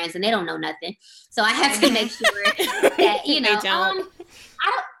little friends and they don't know nothing. So I have to make sure that, they don't.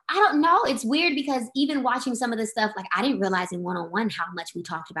 I don't know. It's weird because even watching some of this stuff, like I didn't realize in One-on-One how much we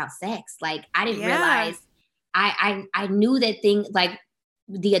talked about sex. Like I didn't realize I knew that thing, like,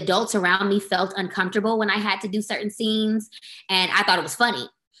 the adults around me felt uncomfortable when I had to do certain scenes, and I thought it was funny.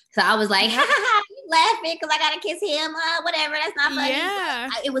 So I was like, ha ha ha, you laughing because I gotta kiss him, whatever, that's not funny. Yeah.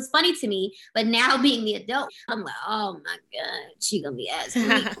 It was funny to me, but now being the adult, I'm like, oh my God, she gonna be asking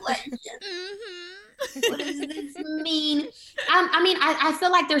me questions. What does this mean? I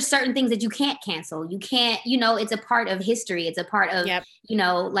feel like there's certain things that you can't cancel. You can't, it's a part of history. It's a part of,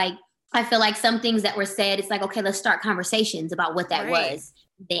 like, I feel like some things that were said, it's like, okay, let's start conversations about what that was.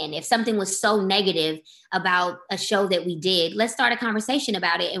 Then if something was so negative about a show that we did, let's start a conversation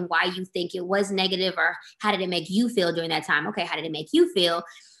about it and why you think it was negative, or how did it make you feel during that time? Okay, how did it make you feel?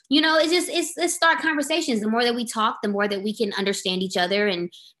 it's start conversations. The more that we talk, the more that we can understand each other and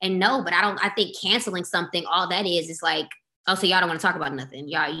know. But I think canceling something, all that is like, oh, so y'all don't want to talk about nothing.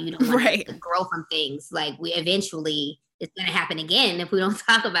 You don't want to grow from things. Like we eventually, it's going to happen again if we don't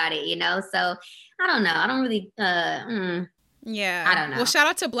talk about it, So I don't know. I don't really, yeah. I don't know. Well, shout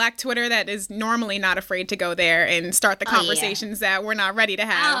out to Black Twitter that is normally not afraid to go there and start the conversations that we're not ready to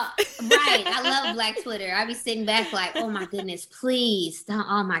have. Right. I love Black Twitter. I be sitting back like, oh my goodness, please don't.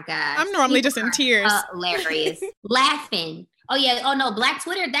 Oh my God. I'm normally just in tears. Hilarious. Laughing. Oh yeah. Oh no, Black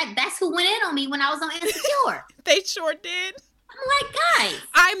Twitter. That's who went in on me when I was on Insecure. They sure did. I'm like, guys.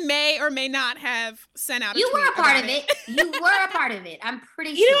 I may or may not have sent out a tweet. You were a part of it. You were a part of it. I'm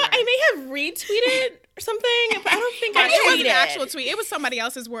pretty sure. You know what? I may have retweeted or something, but I don't think I it was an tweeted. actual tweet. It was somebody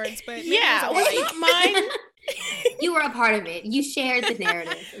else's words, but yeah, it was not mine. You were a part of it. You shared the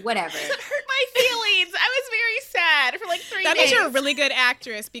narrative. Whatever. It hurt my feelings. I was very sad for like 3 days. That means you're a really good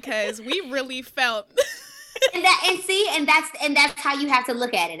actress because we really felt. and that's how you have to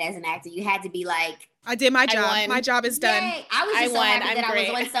look at it as an actor. You had to be like, I did my job. My job is done. Yay. I was just so happy that I was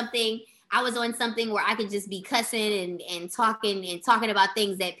on something. I was on something where I could just be cussing and talking about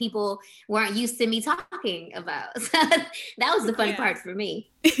things that people weren't used to me talking about. So that was the fun part for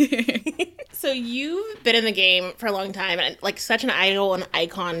me. So you've been in the game for a long time and like such an idol and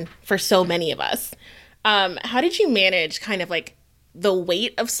icon for so many of us. How did you manage kind of like the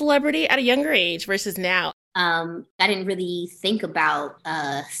weight of celebrity at a younger age versus now? I didn't really think about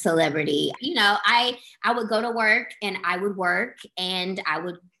celebrity. I would go to work and I would work and I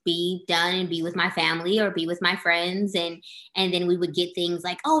would be done and be with my family or be with my friends. And then we would get things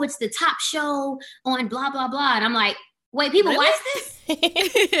like, oh, it's the top show on blah, blah, blah. And I'm like, wait, people watch this?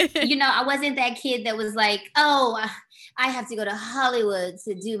 I wasn't that kid that was like, oh, I have to go to Hollywood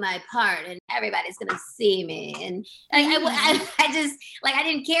to do my part and everybody's going to see me. And I just, like, I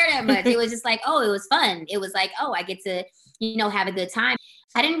didn't care that much. It was just like, oh, it was fun. It was like, oh, I get to, have a good time.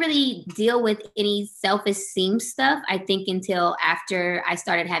 I didn't really deal with any self-esteem stuff, I think, until after I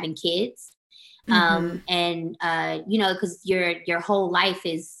started having kids. Because your whole life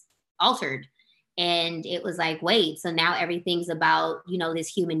is altered. And it was like, wait, so now everything's about, this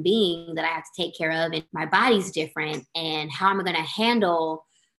human being that I have to take care of and my body's different. And how am I going to handle,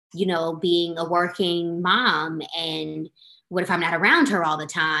 being a working mom? And what if I'm not around her all the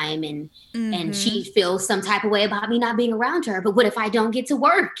time? And she feels some type of way about me not being around her. But what if I don't get to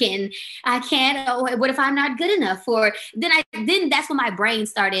work and I can't? Or what if I'm not good enough? Or then that's when my brain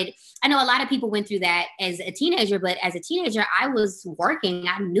started. I know a lot of people went through that as a teenager, but as a teenager, I was working.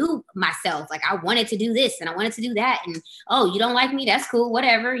 I knew myself. Like I wanted to do this and I wanted to do that. And oh, you don't like me? That's cool.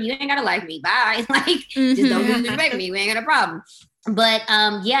 Whatever. You ain't gotta like me. Bye. Like just don't disrespect me. We ain't got a problem. But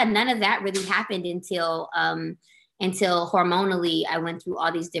none of that really happened until hormonally I went through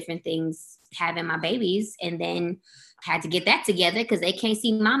all these different things having my babies, and then had to get that together because they can't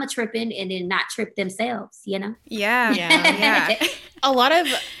see mama tripping and then not trip themselves, Yeah. A lot of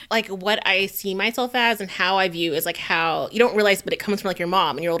like what I see myself as and how I view is like how you don't realize, but it comes from like your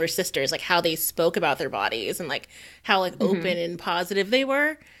mom and your older sisters, like how they spoke about their bodies and like how like open and positive they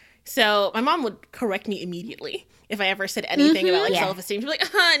were. So my mom would correct me immediately if I ever said anything about like self-esteem. She'd be like,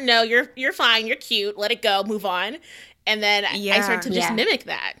 no, you're fine, you're cute, let it go, move on. And then I started to just mimic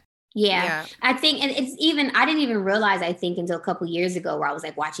that. Yeah. I think, and it's even, I didn't even realize, I think, until a couple years ago where I was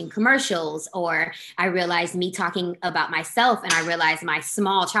like watching commercials, or I realized me talking about myself, and I realized my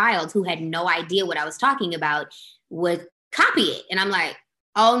small child who had no idea what I was talking about would copy it. And I'm like,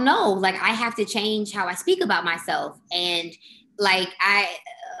 oh no, like I have to change how I speak about myself. And like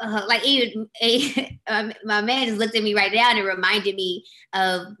my man just looked at me right now and it reminded me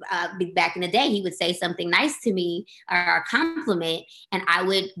of back in the day. He would say something nice to me or a compliment, and I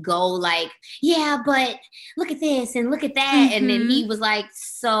would go like, yeah, but look at this and look at that. And then he was like,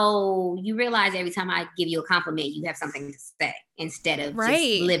 so you realize every time I give you a compliment, you have something to say instead of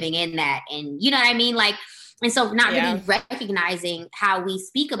just living in that. And you know what I mean? Like, and so not really recognizing how we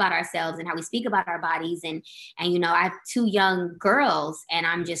speak about ourselves and how we speak about our bodies. And I have 2 young girls, and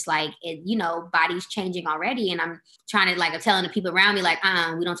I'm just like, body's changing already. And I'm trying to like, I'm telling the people around me, like,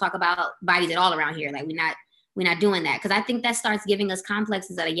 we don't talk about bodies at all around here. Like we're not doing that. Cause I think that starts giving us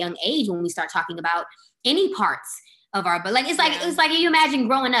complexes at a young age when we start talking about any parts of our, but like it's like you imagine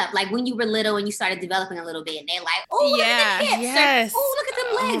growing up, like when you were little and you started developing a little bit, and they're like, oh, look at the hips, oh, look at the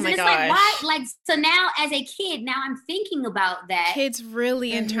legs, and it's like, why? Like, so now as a kid, now I'm thinking about that. Kids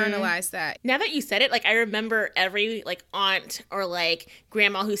really internalize that. Now that you said it, like I remember every like aunt or like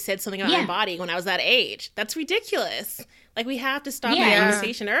grandma who said something about my body when I was that age. That's ridiculous. Like we have to stop that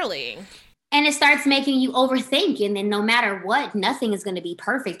conversation early. And it starts making you overthink. And then no matter what, nothing is going to be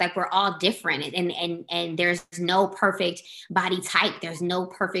perfect. Like, we're all different. And there's no perfect body type. There's no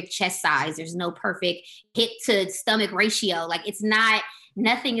perfect chest size. There's no perfect hip to stomach ratio. Like,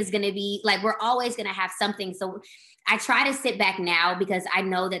 nothing is going to be like, we're always going to have something. So I try to sit back now because I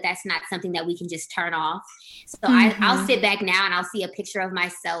know that that's not something that we can just turn off. So I'll sit back now and I'll see a picture of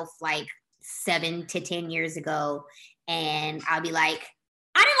myself like 7 to 10 years ago. And I'll be like,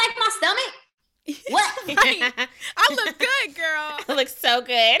 I didn't like my stomach. What? Right. I look good, girl. I look so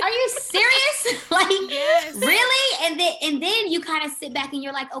good. Are you serious? Like, Yes. really? And then you kind of sit back and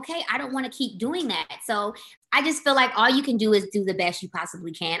you're like, okay, I don't want to keep doing that. So I just feel like all you can do is do the best you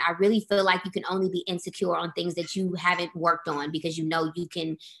possibly can. I really feel like you can only be insecure on things that you haven't worked on, because you know you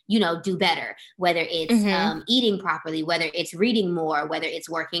can, do better, whether it's eating properly, whether it's reading more, whether it's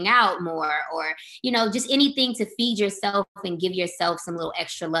working out more, or, just anything to feed yourself and give yourself some little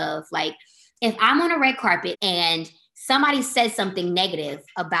extra love. Like, if I'm on a red carpet and somebody says something negative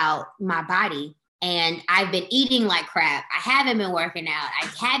about my body and I've been eating like crap, I haven't been working out, I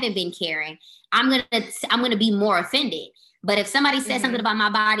haven't been caring, I'm gonna be more offended. But if somebody says something about my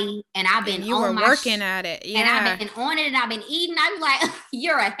body and I've been working at it, and I've been on it and I've been eating, I'd be like,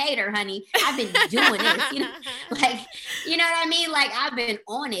 you're a hater, honey. I've been doing this, like, you know what I mean? Like, I've been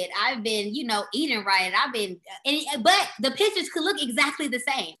on it. I've been, eating right. But the pictures could look exactly the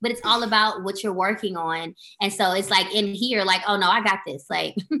same, but it's all about what you're working on. And so it's like in here, like, oh no, I got this.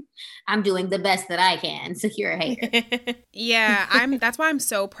 Like, I'm doing the best that I can. So you're a hater. Yeah, that's why I'm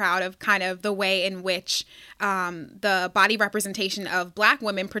so proud of kind of the way in which the body representation of Black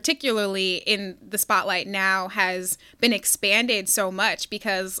women, particularly in the spotlight now, has been expanded so much,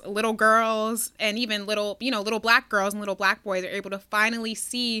 because little girls and even little Black girls and little Black boys are able to finally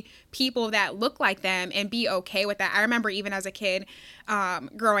see people that look like them and be okay with that. I remember even as a kid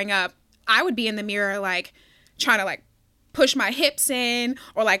growing up, I would be in the mirror like trying to like push my hips in,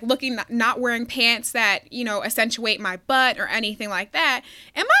 or like not wearing pants that, accentuate my butt or anything like that.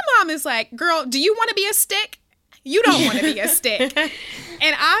 And my mom is like, girl, do you want to be a stick? You don't want to be a stick.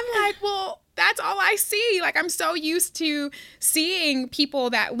 And I'm like, well, that's all I see. Like, I'm so used to seeing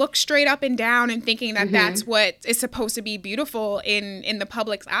people that look straight up and down and thinking that that's what is supposed to be beautiful in the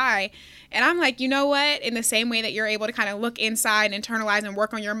public's eye. And I'm like, you know what? In the same way that you're able to kind of look inside, internalize, and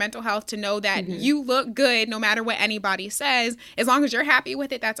work on your mental health to know that you look good no matter what anybody says, as long as you're happy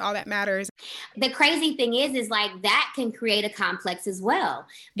with it, that's all that matters. The crazy thing is like that can create a complex as well.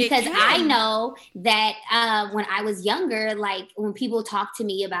 Because I know that when I was younger, like when people talk to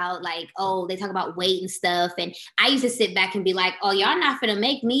me about like, oh, they talk about weight and stuff. And I used to sit back and be like, oh, y'all not gonna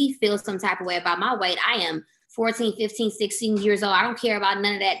make me feel some type of way about my weight. I am 14, 15, 16 years old. I don't care about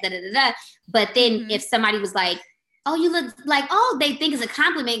none of that. But then if somebody was like, oh, you look like, oh, they think it's a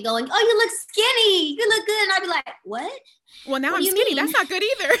compliment going, oh, you look skinny. You look good. And I'd be like, what? Well, now I'm skinny. Mean? That's not good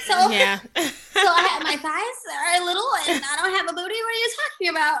either. So, yeah. So my thighs are little and I don't have a booty. What are you talking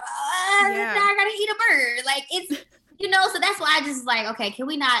about? Now I got to eat a bird. Like, it's, so that's why I just like, okay, can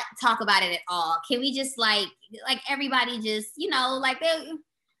we not talk about it at all? Can we just like everybody just, like,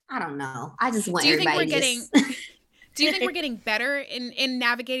 I don't know. I just want everybody Do you think we're getting better in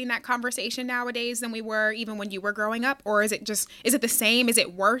navigating that conversation nowadays than we were even when you were growing up? Or is it the same? Is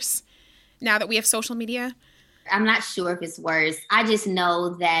it worse now that we have social media? I'm not sure if it's worse. I just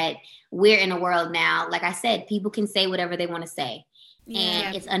know that we're in a world now, like I said, people can say whatever they want to say.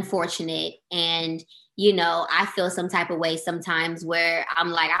 And it's unfortunate. And, I feel some type of way sometimes where I'm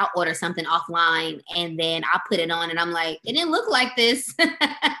like, I'll order something offline and then I'll put it on and I'm like, it didn't look like this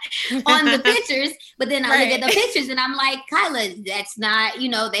on the pictures. But then I look at the pictures and I'm like, Kyla, that's not,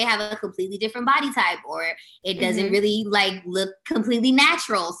 they have a completely different body type, or it doesn't really like look completely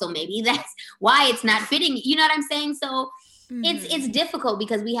natural. So maybe that's why it's not fitting. You know what I'm saying? So it's difficult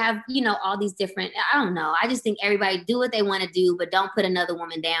because we have, all these different, I don't know. I just think everybody do what they want to do, but don't put another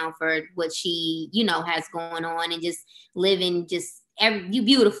woman down for what she, has going on, and just live in you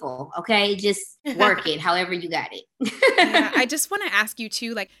beautiful. Okay. Just work it however you got it. Yeah, I just want to ask you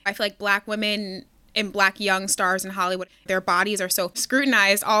too, like, I feel like Black women and Black young stars in Hollywood, their bodies are so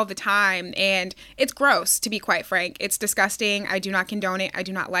scrutinized all the time, and it's gross, to be quite frank. It's disgusting. I do not condone it. I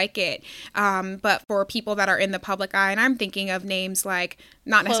do not like it. But for people that are in the public eye, and I'm thinking of names like,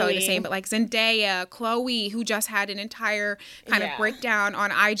 not necessarily the same, but like Zendaya, Chloe, who just had an entire kind of breakdown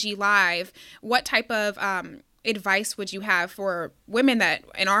on IG Live. What type of advice would you have for women that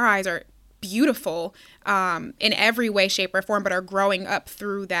in our eyes are beautiful in every way, shape, or form, but are growing up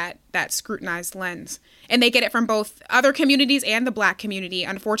through that scrutinized lens? And they get it from both other communities, and the Black community,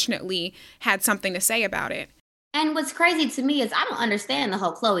 unfortunately, had something to say about it. And what's crazy to me is I don't understand the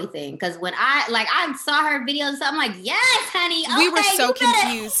whole Chloe thing. Because when I saw her videos, I'm like, yes, honey. Okay, we were so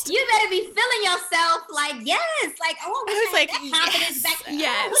confused. You better be feeling yourself. Like, yes. Like, oh, I was like, that confidence back.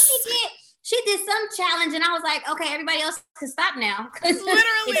 Yes. Oh, she did some challenge. And I was like, okay, everybody else can stop now.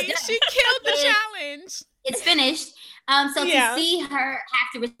 Literally, she killed the challenge. It's finished. So to see her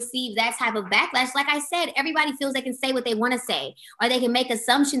have to receive that type of backlash, like I said, everybody feels they can say what they want to say, or they can make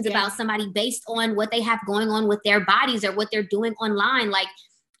assumptions about somebody based on what they have going on with their bodies or what they're doing online. Like,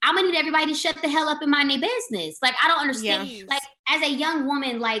 I'm gonna need everybody to shut the hell up and mind their business. Like, I don't understand. Yes. Like, as a young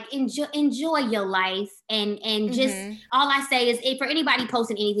woman, like enjoy your life and just all I say is, if for anybody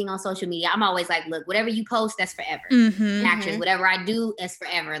posting anything on social media, I'm always like, look, whatever you post, that's forever. Actress, whatever I do, is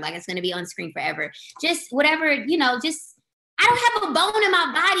forever. Like, it's gonna be on screen forever. Just whatever, just I don't have a bone in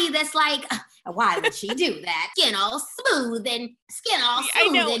my body that's like, why would she do that? Skin all smooth and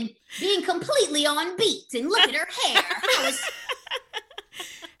being completely on beat, and look at her hair.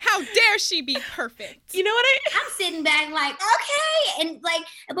 How dare she be perfect? You know what I'm sitting back like, okay. And like,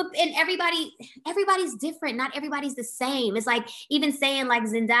 and everybody's different. Not everybody's the same. It's like, even saying like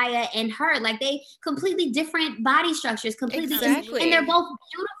Zendaya and her, like, they completely different body structures, completely. Exactly. And they're both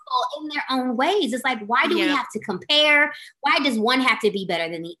beautiful in their own ways. It's like, why do we have to compare? Why does one have to be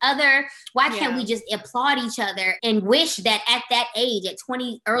better than the other? Why can't we just applaud each other and wish that at that age, at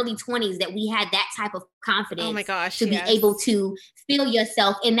early 20s, that we had that type of confidence? Oh my gosh, to be able to feel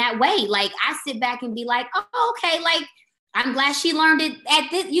yourself in that way. Like, I sit back and be like, oh, okay, like, I'm glad she learned it at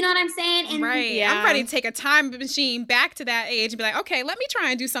this, you know what I'm saying? And I'm ready to take a time machine back to that age and be like, okay, let me try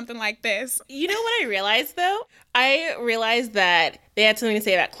and do something like this. You know what I realized, though? I realized that they had something to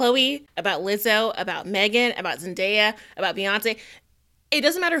say about Chloe, about Lizzo, about Megan, about Zendaya, about Beyonce. It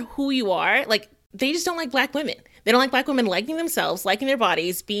doesn't matter who you are. Like, they just don't like Black women. They don't like Black women liking themselves, liking their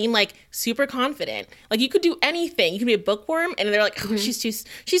bodies, being like super confident. Like, you could do anything. You could be a bookworm, and they're like, oh, she's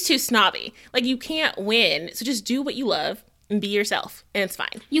too snobby. Like, you can't win. So just do what you love and be yourself, and it's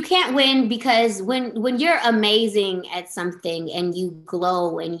fine. You can't win because when you're amazing at something and you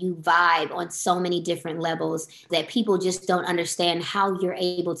glow and you vibe on so many different levels that people just don't understand how you're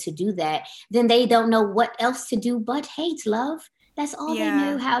able to do that, then they don't know what else to do but hate, love. That's all they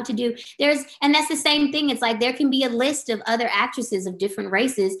knew how to do. And that's the same thing. It's like, there can be a list of other actresses of different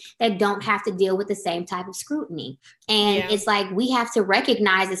races that don't have to deal with the same type of scrutiny. And it's like, we have to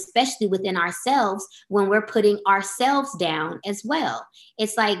recognize, especially within ourselves, when we're putting ourselves down as well.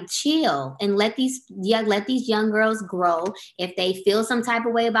 It's like, chill and let these young girls grow. If they feel some type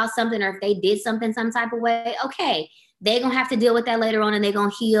of way about something, or if they did something some type of way, okay. They're going to have to deal with that later on, and they're going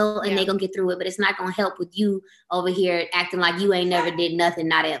to heal and they're going to get through it. But it's not going to help with you over here acting like you ain't never did nothing,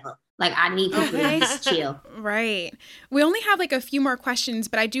 not ever. Like, I need people to just chill. Right. We only have like a few more questions,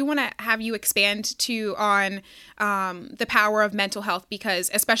 but I do want to have you expand on the power of mental health,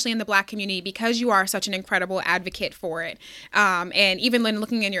 because especially in the Black community, because you are such an incredible advocate for it. And even when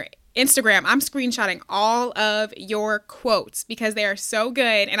looking in your Instagram, I'm screenshotting all of your quotes because they are so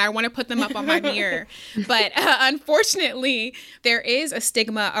good and I want to put them up on my mirror. But unfortunately, there is a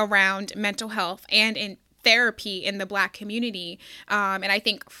stigma around mental health and in therapy in the Black community. And I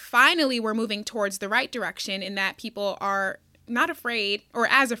think finally we're moving towards the right direction in that people are not afraid or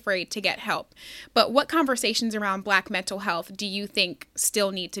as afraid to get help. But what conversations around Black mental health do you think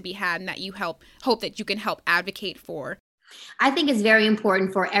still need to be had and that you hope that you can help advocate for? I think it's very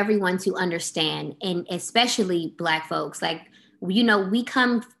important for everyone to understand, and especially Black folks. Like, we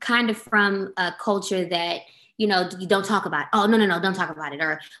come kind of from a culture that, you don't talk about it. Oh, no, don't talk about it.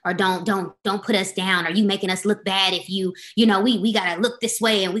 Or don't put us down. Are you making us look bad if we got to look this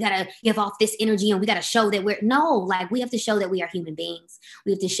way and we got to give off this energy and we got to show that we have to show that we are human beings.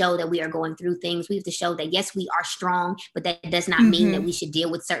 We have to show that we are going through things. We have to show that, yes, we are strong, but that does not mean that we should deal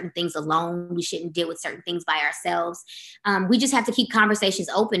with certain things alone. We shouldn't deal with certain things by ourselves. We just have to keep conversations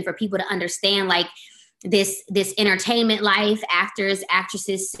open for people to understand, like, this entertainment life, actors,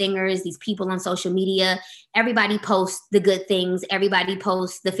 actresses, singers, these people on social media, everybody posts the good things. Everybody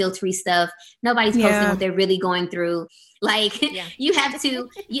posts the filtery stuff. Nobody's posting what they're really going through. Like, you have to,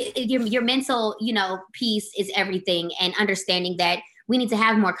 your mental, piece is everything, and understanding that we need to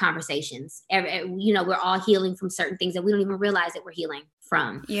have more conversations. We're all healing from certain things that we don't even realize that we're healing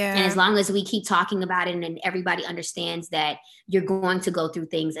from. Yeah. And as long as we keep talking about it and everybody understands that you're going to go through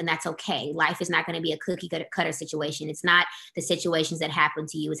things, and that's okay. Life is not going to be a cookie cutter situation. It's not the situations that happen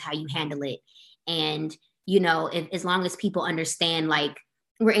to you, it's how you handle it. And, as long as people understand, like,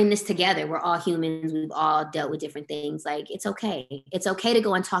 we're in this together. We're all humans. We've all dealt with different things. Like, it's okay. It's okay to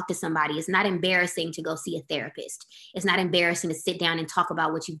go and talk to somebody. It's not embarrassing to go see a therapist. It's not embarrassing to sit down and talk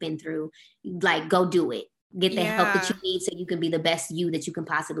about what you've been through. Like, go do it. Get the help that you need so you can be the best you that you can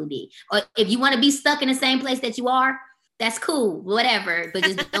possibly be. Or if you want to be stuck in the same place that you are, that's cool, whatever. But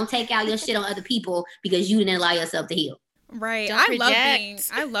just don't take out your shit on other people because you didn't allow yourself to heal. Right.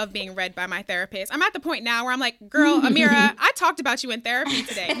 I love being read by my therapist. I'm at the point now where I'm like, girl, Amira, I talked about you in therapy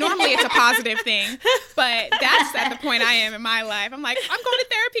today. Normally it's a positive thing, but that's at the point I am in my life. I'm like, I'm going to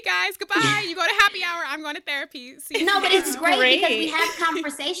therapy, guys. Goodbye. You go to happy hour. I'm going to therapy. No, but it's great because we have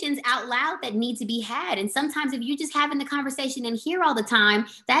conversations out loud that need to be had. And sometimes if you're just having the conversation in here all the time,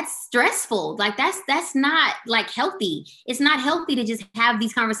 that's stressful. Like that's not like healthy. It's not healthy to just have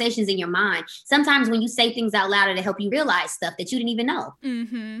these conversations in your mind. Sometimes when you say things out loud, it'll help you realize stuff that you didn't even know.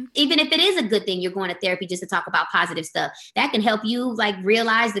 Mm-hmm. Even if it is a good thing, you're going to therapy just to talk about positive stuff. That can help you like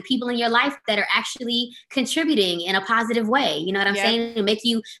realize the people in your life that are actually contributing in a positive way. You know what I'm saying? To make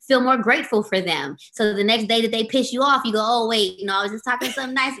you feel more grateful for them. So the next day that they piss you off, you go, oh wait, I was just talking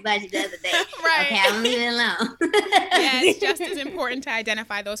something nice about you the other day. Right. Okay, I'm leaving it alone. Yeah, it's just as important to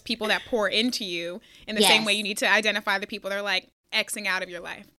identify those people that pour into you in the same way you need to identify the people that are like Xing out of your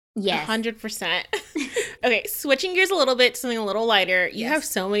life. Yes. 100%. Okay, switching gears a little bit to something a little lighter. You have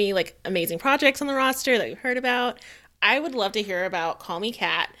so many like amazing projects on the roster that we've heard about. I would love to hear about Call Me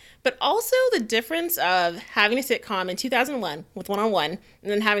Kat, but also the difference of having a sitcom in 2001 with One on One and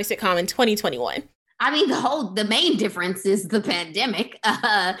then having a sitcom in 2021. I mean, the main difference is the pandemic,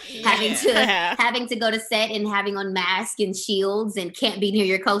 having to go to set and having on masks and shields and can't be near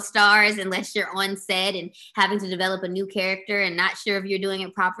your co-stars unless you're on set and having to develop a new character and not sure if you're doing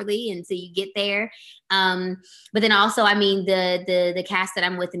it properly until you get there. But then also, I mean, the cast that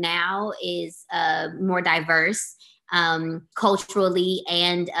I'm with now is more diverse culturally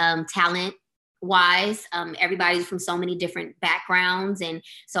and talent wise. Everybody's from so many different backgrounds. And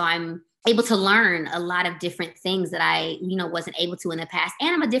so I'm able to learn a lot of different things that I, wasn't able to in the past. And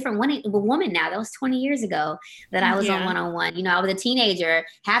I'm a different woman now. That was 20 years ago that I was on One on One. I was a teenager.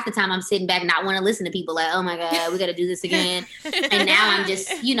 Half the time I'm sitting back, not want to listen to people like, oh my God, we got to do this again. And now I'm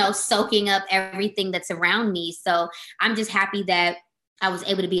just, soaking up everything that's around me. So I'm just happy that I was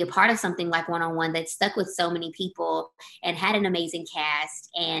able to be a part of something like One on One that stuck with so many people and had an amazing cast.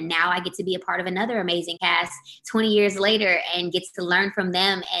 And now I get to be a part of another amazing cast 20 years later and get to learn from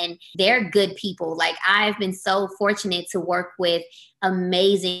them. And they're good people. Like, I've been so fortunate to work with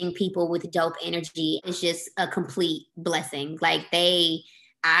amazing people with dope energy. It's just a complete blessing. Like,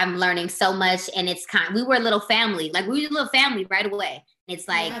 I'm learning so much, and it's we were a little family. Like, we were a little family right away. It's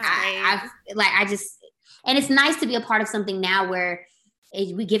like, and it's nice to be a part of something now where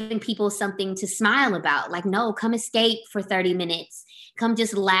we're giving people something to smile about. Like, no, come escape for 30 minutes. Come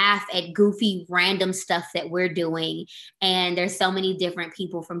just laugh at goofy, random stuff that we're doing. And there's so many different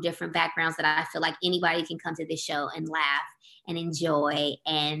people from different backgrounds that I feel like anybody can come to this show and laugh and enjoy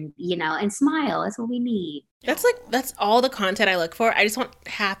and, and smile. That's what we need. That's all the content I look for. I just want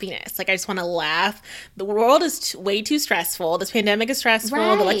happiness. Like, I just want to laugh. The world is way too stressful. This pandemic is stressful.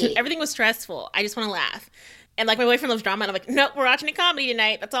 Right. Everything was stressful. I just want to laugh. And like, my boyfriend loves drama, and I'm like, nope, we're watching a comedy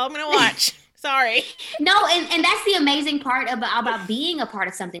tonight. That's all I'm going to watch. Sorry. No, and that's the amazing part about being a part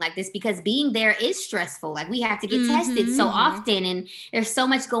of something like this, because being there is stressful. Like, we have to get tested so often, and there's so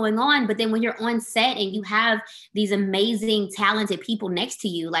much going on. But then when you're on set and you have these amazing, talented people next to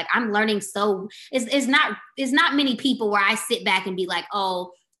you, like, I'm learning it's not many people where I sit back and be like,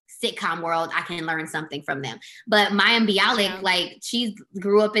 oh, sitcom world, I can learn something from them. But Mayim Bialik, like, she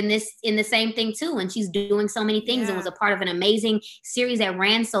grew up in the same thing too, and she's doing so many things and was a part of an amazing series that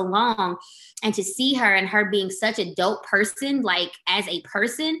ran so long. And to see her and her being such a dope person, like, as a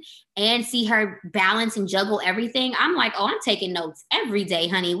person, and see her balance and juggle everything, I'm like, oh, I'm taking notes every day,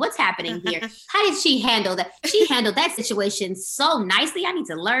 honey. What's happening here? How did she handle that? She handled that situation so nicely. I need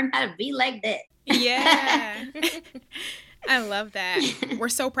to learn how to be like that. Yeah. I love that. We're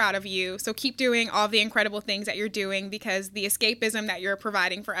so proud of you. So keep doing all the incredible things that you're doing, because the escapism that you're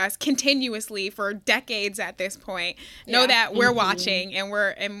providing for us continuously for decades at this point. Know that we're watching and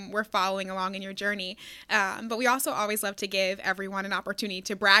we're following along in your journey. But we also always love to give everyone an opportunity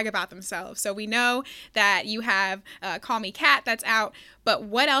to brag about themselves. So we know that you have Call Me Kat that's out, but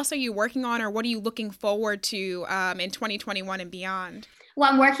what else are you working on, or what are you looking forward to in 2021 and beyond? Well,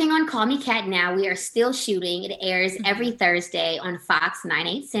 I'm working on Call Me Kat now. We are still shooting. It airs every Thursday on Fox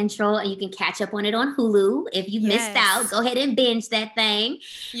 9/8 Central, and you can catch up on it on Hulu. If you missed out, go ahead and binge that thing.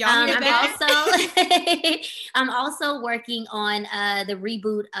 I'm also working on the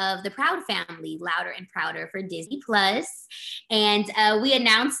reboot of The Proud Family, Louder and Prouder, for Disney Plus. And we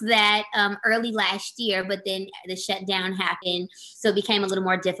announced that early last year, but then the shutdown happened, so it became a little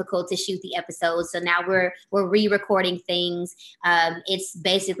more difficult to shoot the episodes. So now we're re-recording things. It's it's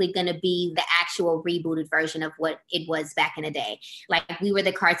basically going to be the actual rebooted version of what it was back in the day. Like, we were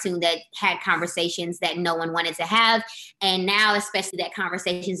the cartoon that had conversations that no one wanted to have. And now, especially that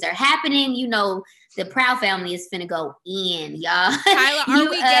conversations are happening, you know, the Proud Family is finna go in, y'all.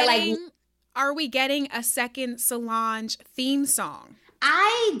 Kyla, are we getting a second Solange theme song?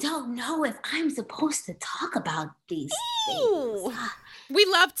 I don't know if I'm supposed to talk about these things. We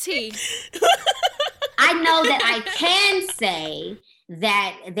love tea. I know that I can say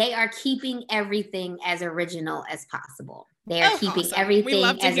that they are keeping everything as original as possible. They are keeping everything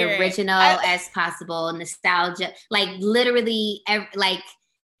as original as possible. Nostalgia, like literally, and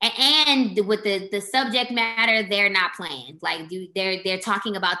with the subject matter, they're not playing. Like, they're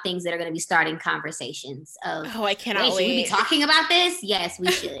talking about things that are going to be starting conversations of. Oh, I cannot wait. Should we be talking about this? Yes,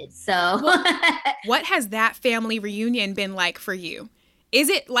 we should. So, what has that family reunion been like for you? Is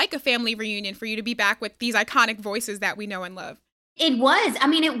it like a family reunion for you to be back with these iconic voices that we know and love? It was. I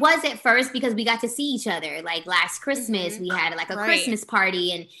mean, it was at first because we got to see each other. Like last Christmas, we had like a Christmas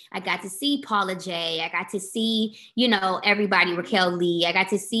party, and I got to see Paula J. I got to see, you know, everybody, Raquel Lee. I got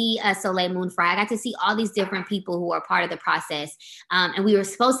to see Soleil Moon Frye. I got to see all these different people who are part of the process. And we were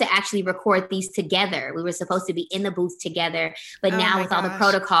supposed to actually record these together. We were supposed to be in the booth together. But now with all the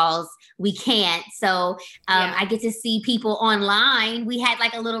protocols, we can't. So I get to see people online. We had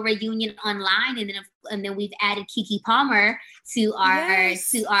like a little reunion online, and then we've added Keke Palmer to our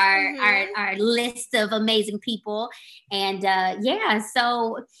list of amazing people. And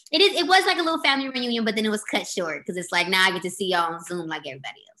so it was like a little family reunion, but then it was cut short because it's like, now I get to see y'all on Zoom like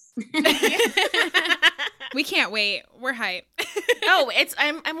everybody else. We can't wait. We're hyped.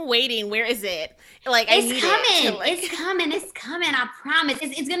 I'm waiting. Where is it? Like, It's coming. I promise.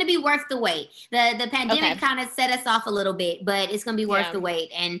 It's going to be worth the wait. The pandemic kind of set us off a little bit, but it's going to be worth the wait.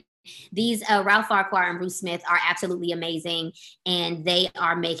 And these Ralph Farquhar and Bruce Smith are absolutely amazing, and they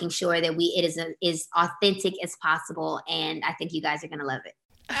are making sure that it is as authentic as possible. And I think you guys are going to love it.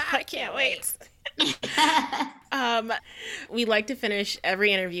 I can't wait. We like to finish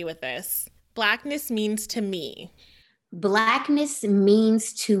every interview with this. Blackness means to me. Blackness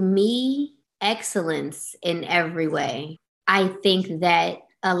means to me excellence in every way. I think that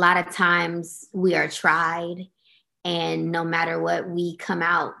a lot of times we are tried, and no matter what, we come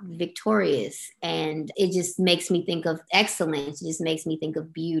out victorious. And it just makes me think of excellence. It just makes me think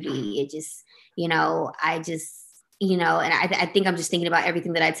of beauty. It just, and I think I'm just thinking about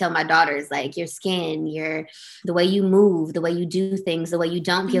everything that I tell my daughters, like your skin, the way you move, the way you do things, the way you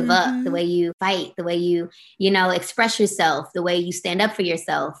don't give up, the way you fight, the way you, express yourself, the way you stand up for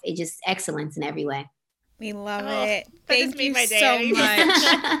yourself. It just excellence in every way. We love it. Thank you so much.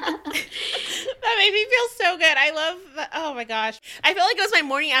 That made me feel so good. I love oh my gosh. I feel like it was my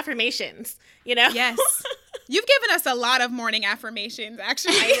morning affirmations, Yes. You've given us a lot of morning affirmations,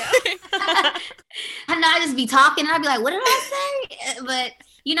 actually. I know I just be talking and I'd be like, what did I say? But,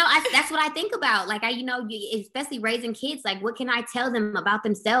 that's what I think about. Like, especially raising kids, like, what can I tell them about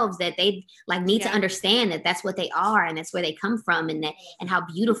themselves that they need to understand that that's what they are and that's where they come from and how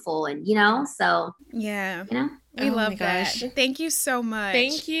beautiful and, so. Yeah. We love that. Thank you so much.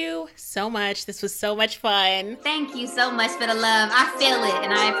 Thank you so much. This was so much fun. Thank you so much for the love. I feel it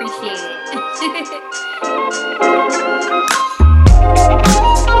and I appreciate it.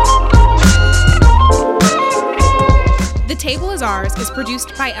 The Table Is Ours is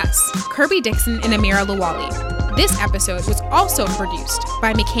produced by us, Kirby Dixon and Amira Lawali. This episode was also produced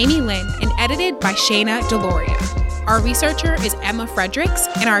by McKamey Lynn and edited by Shayna Deloria. Our researcher is Emma Fredericks,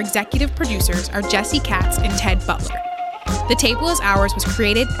 and our executive producers are Jesse Katz and Ted Butler. The Table Is Ours was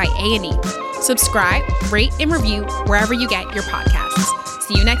created by A&E. Subscribe, rate, and review wherever you get your podcasts.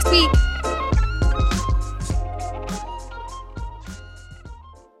 See you next week.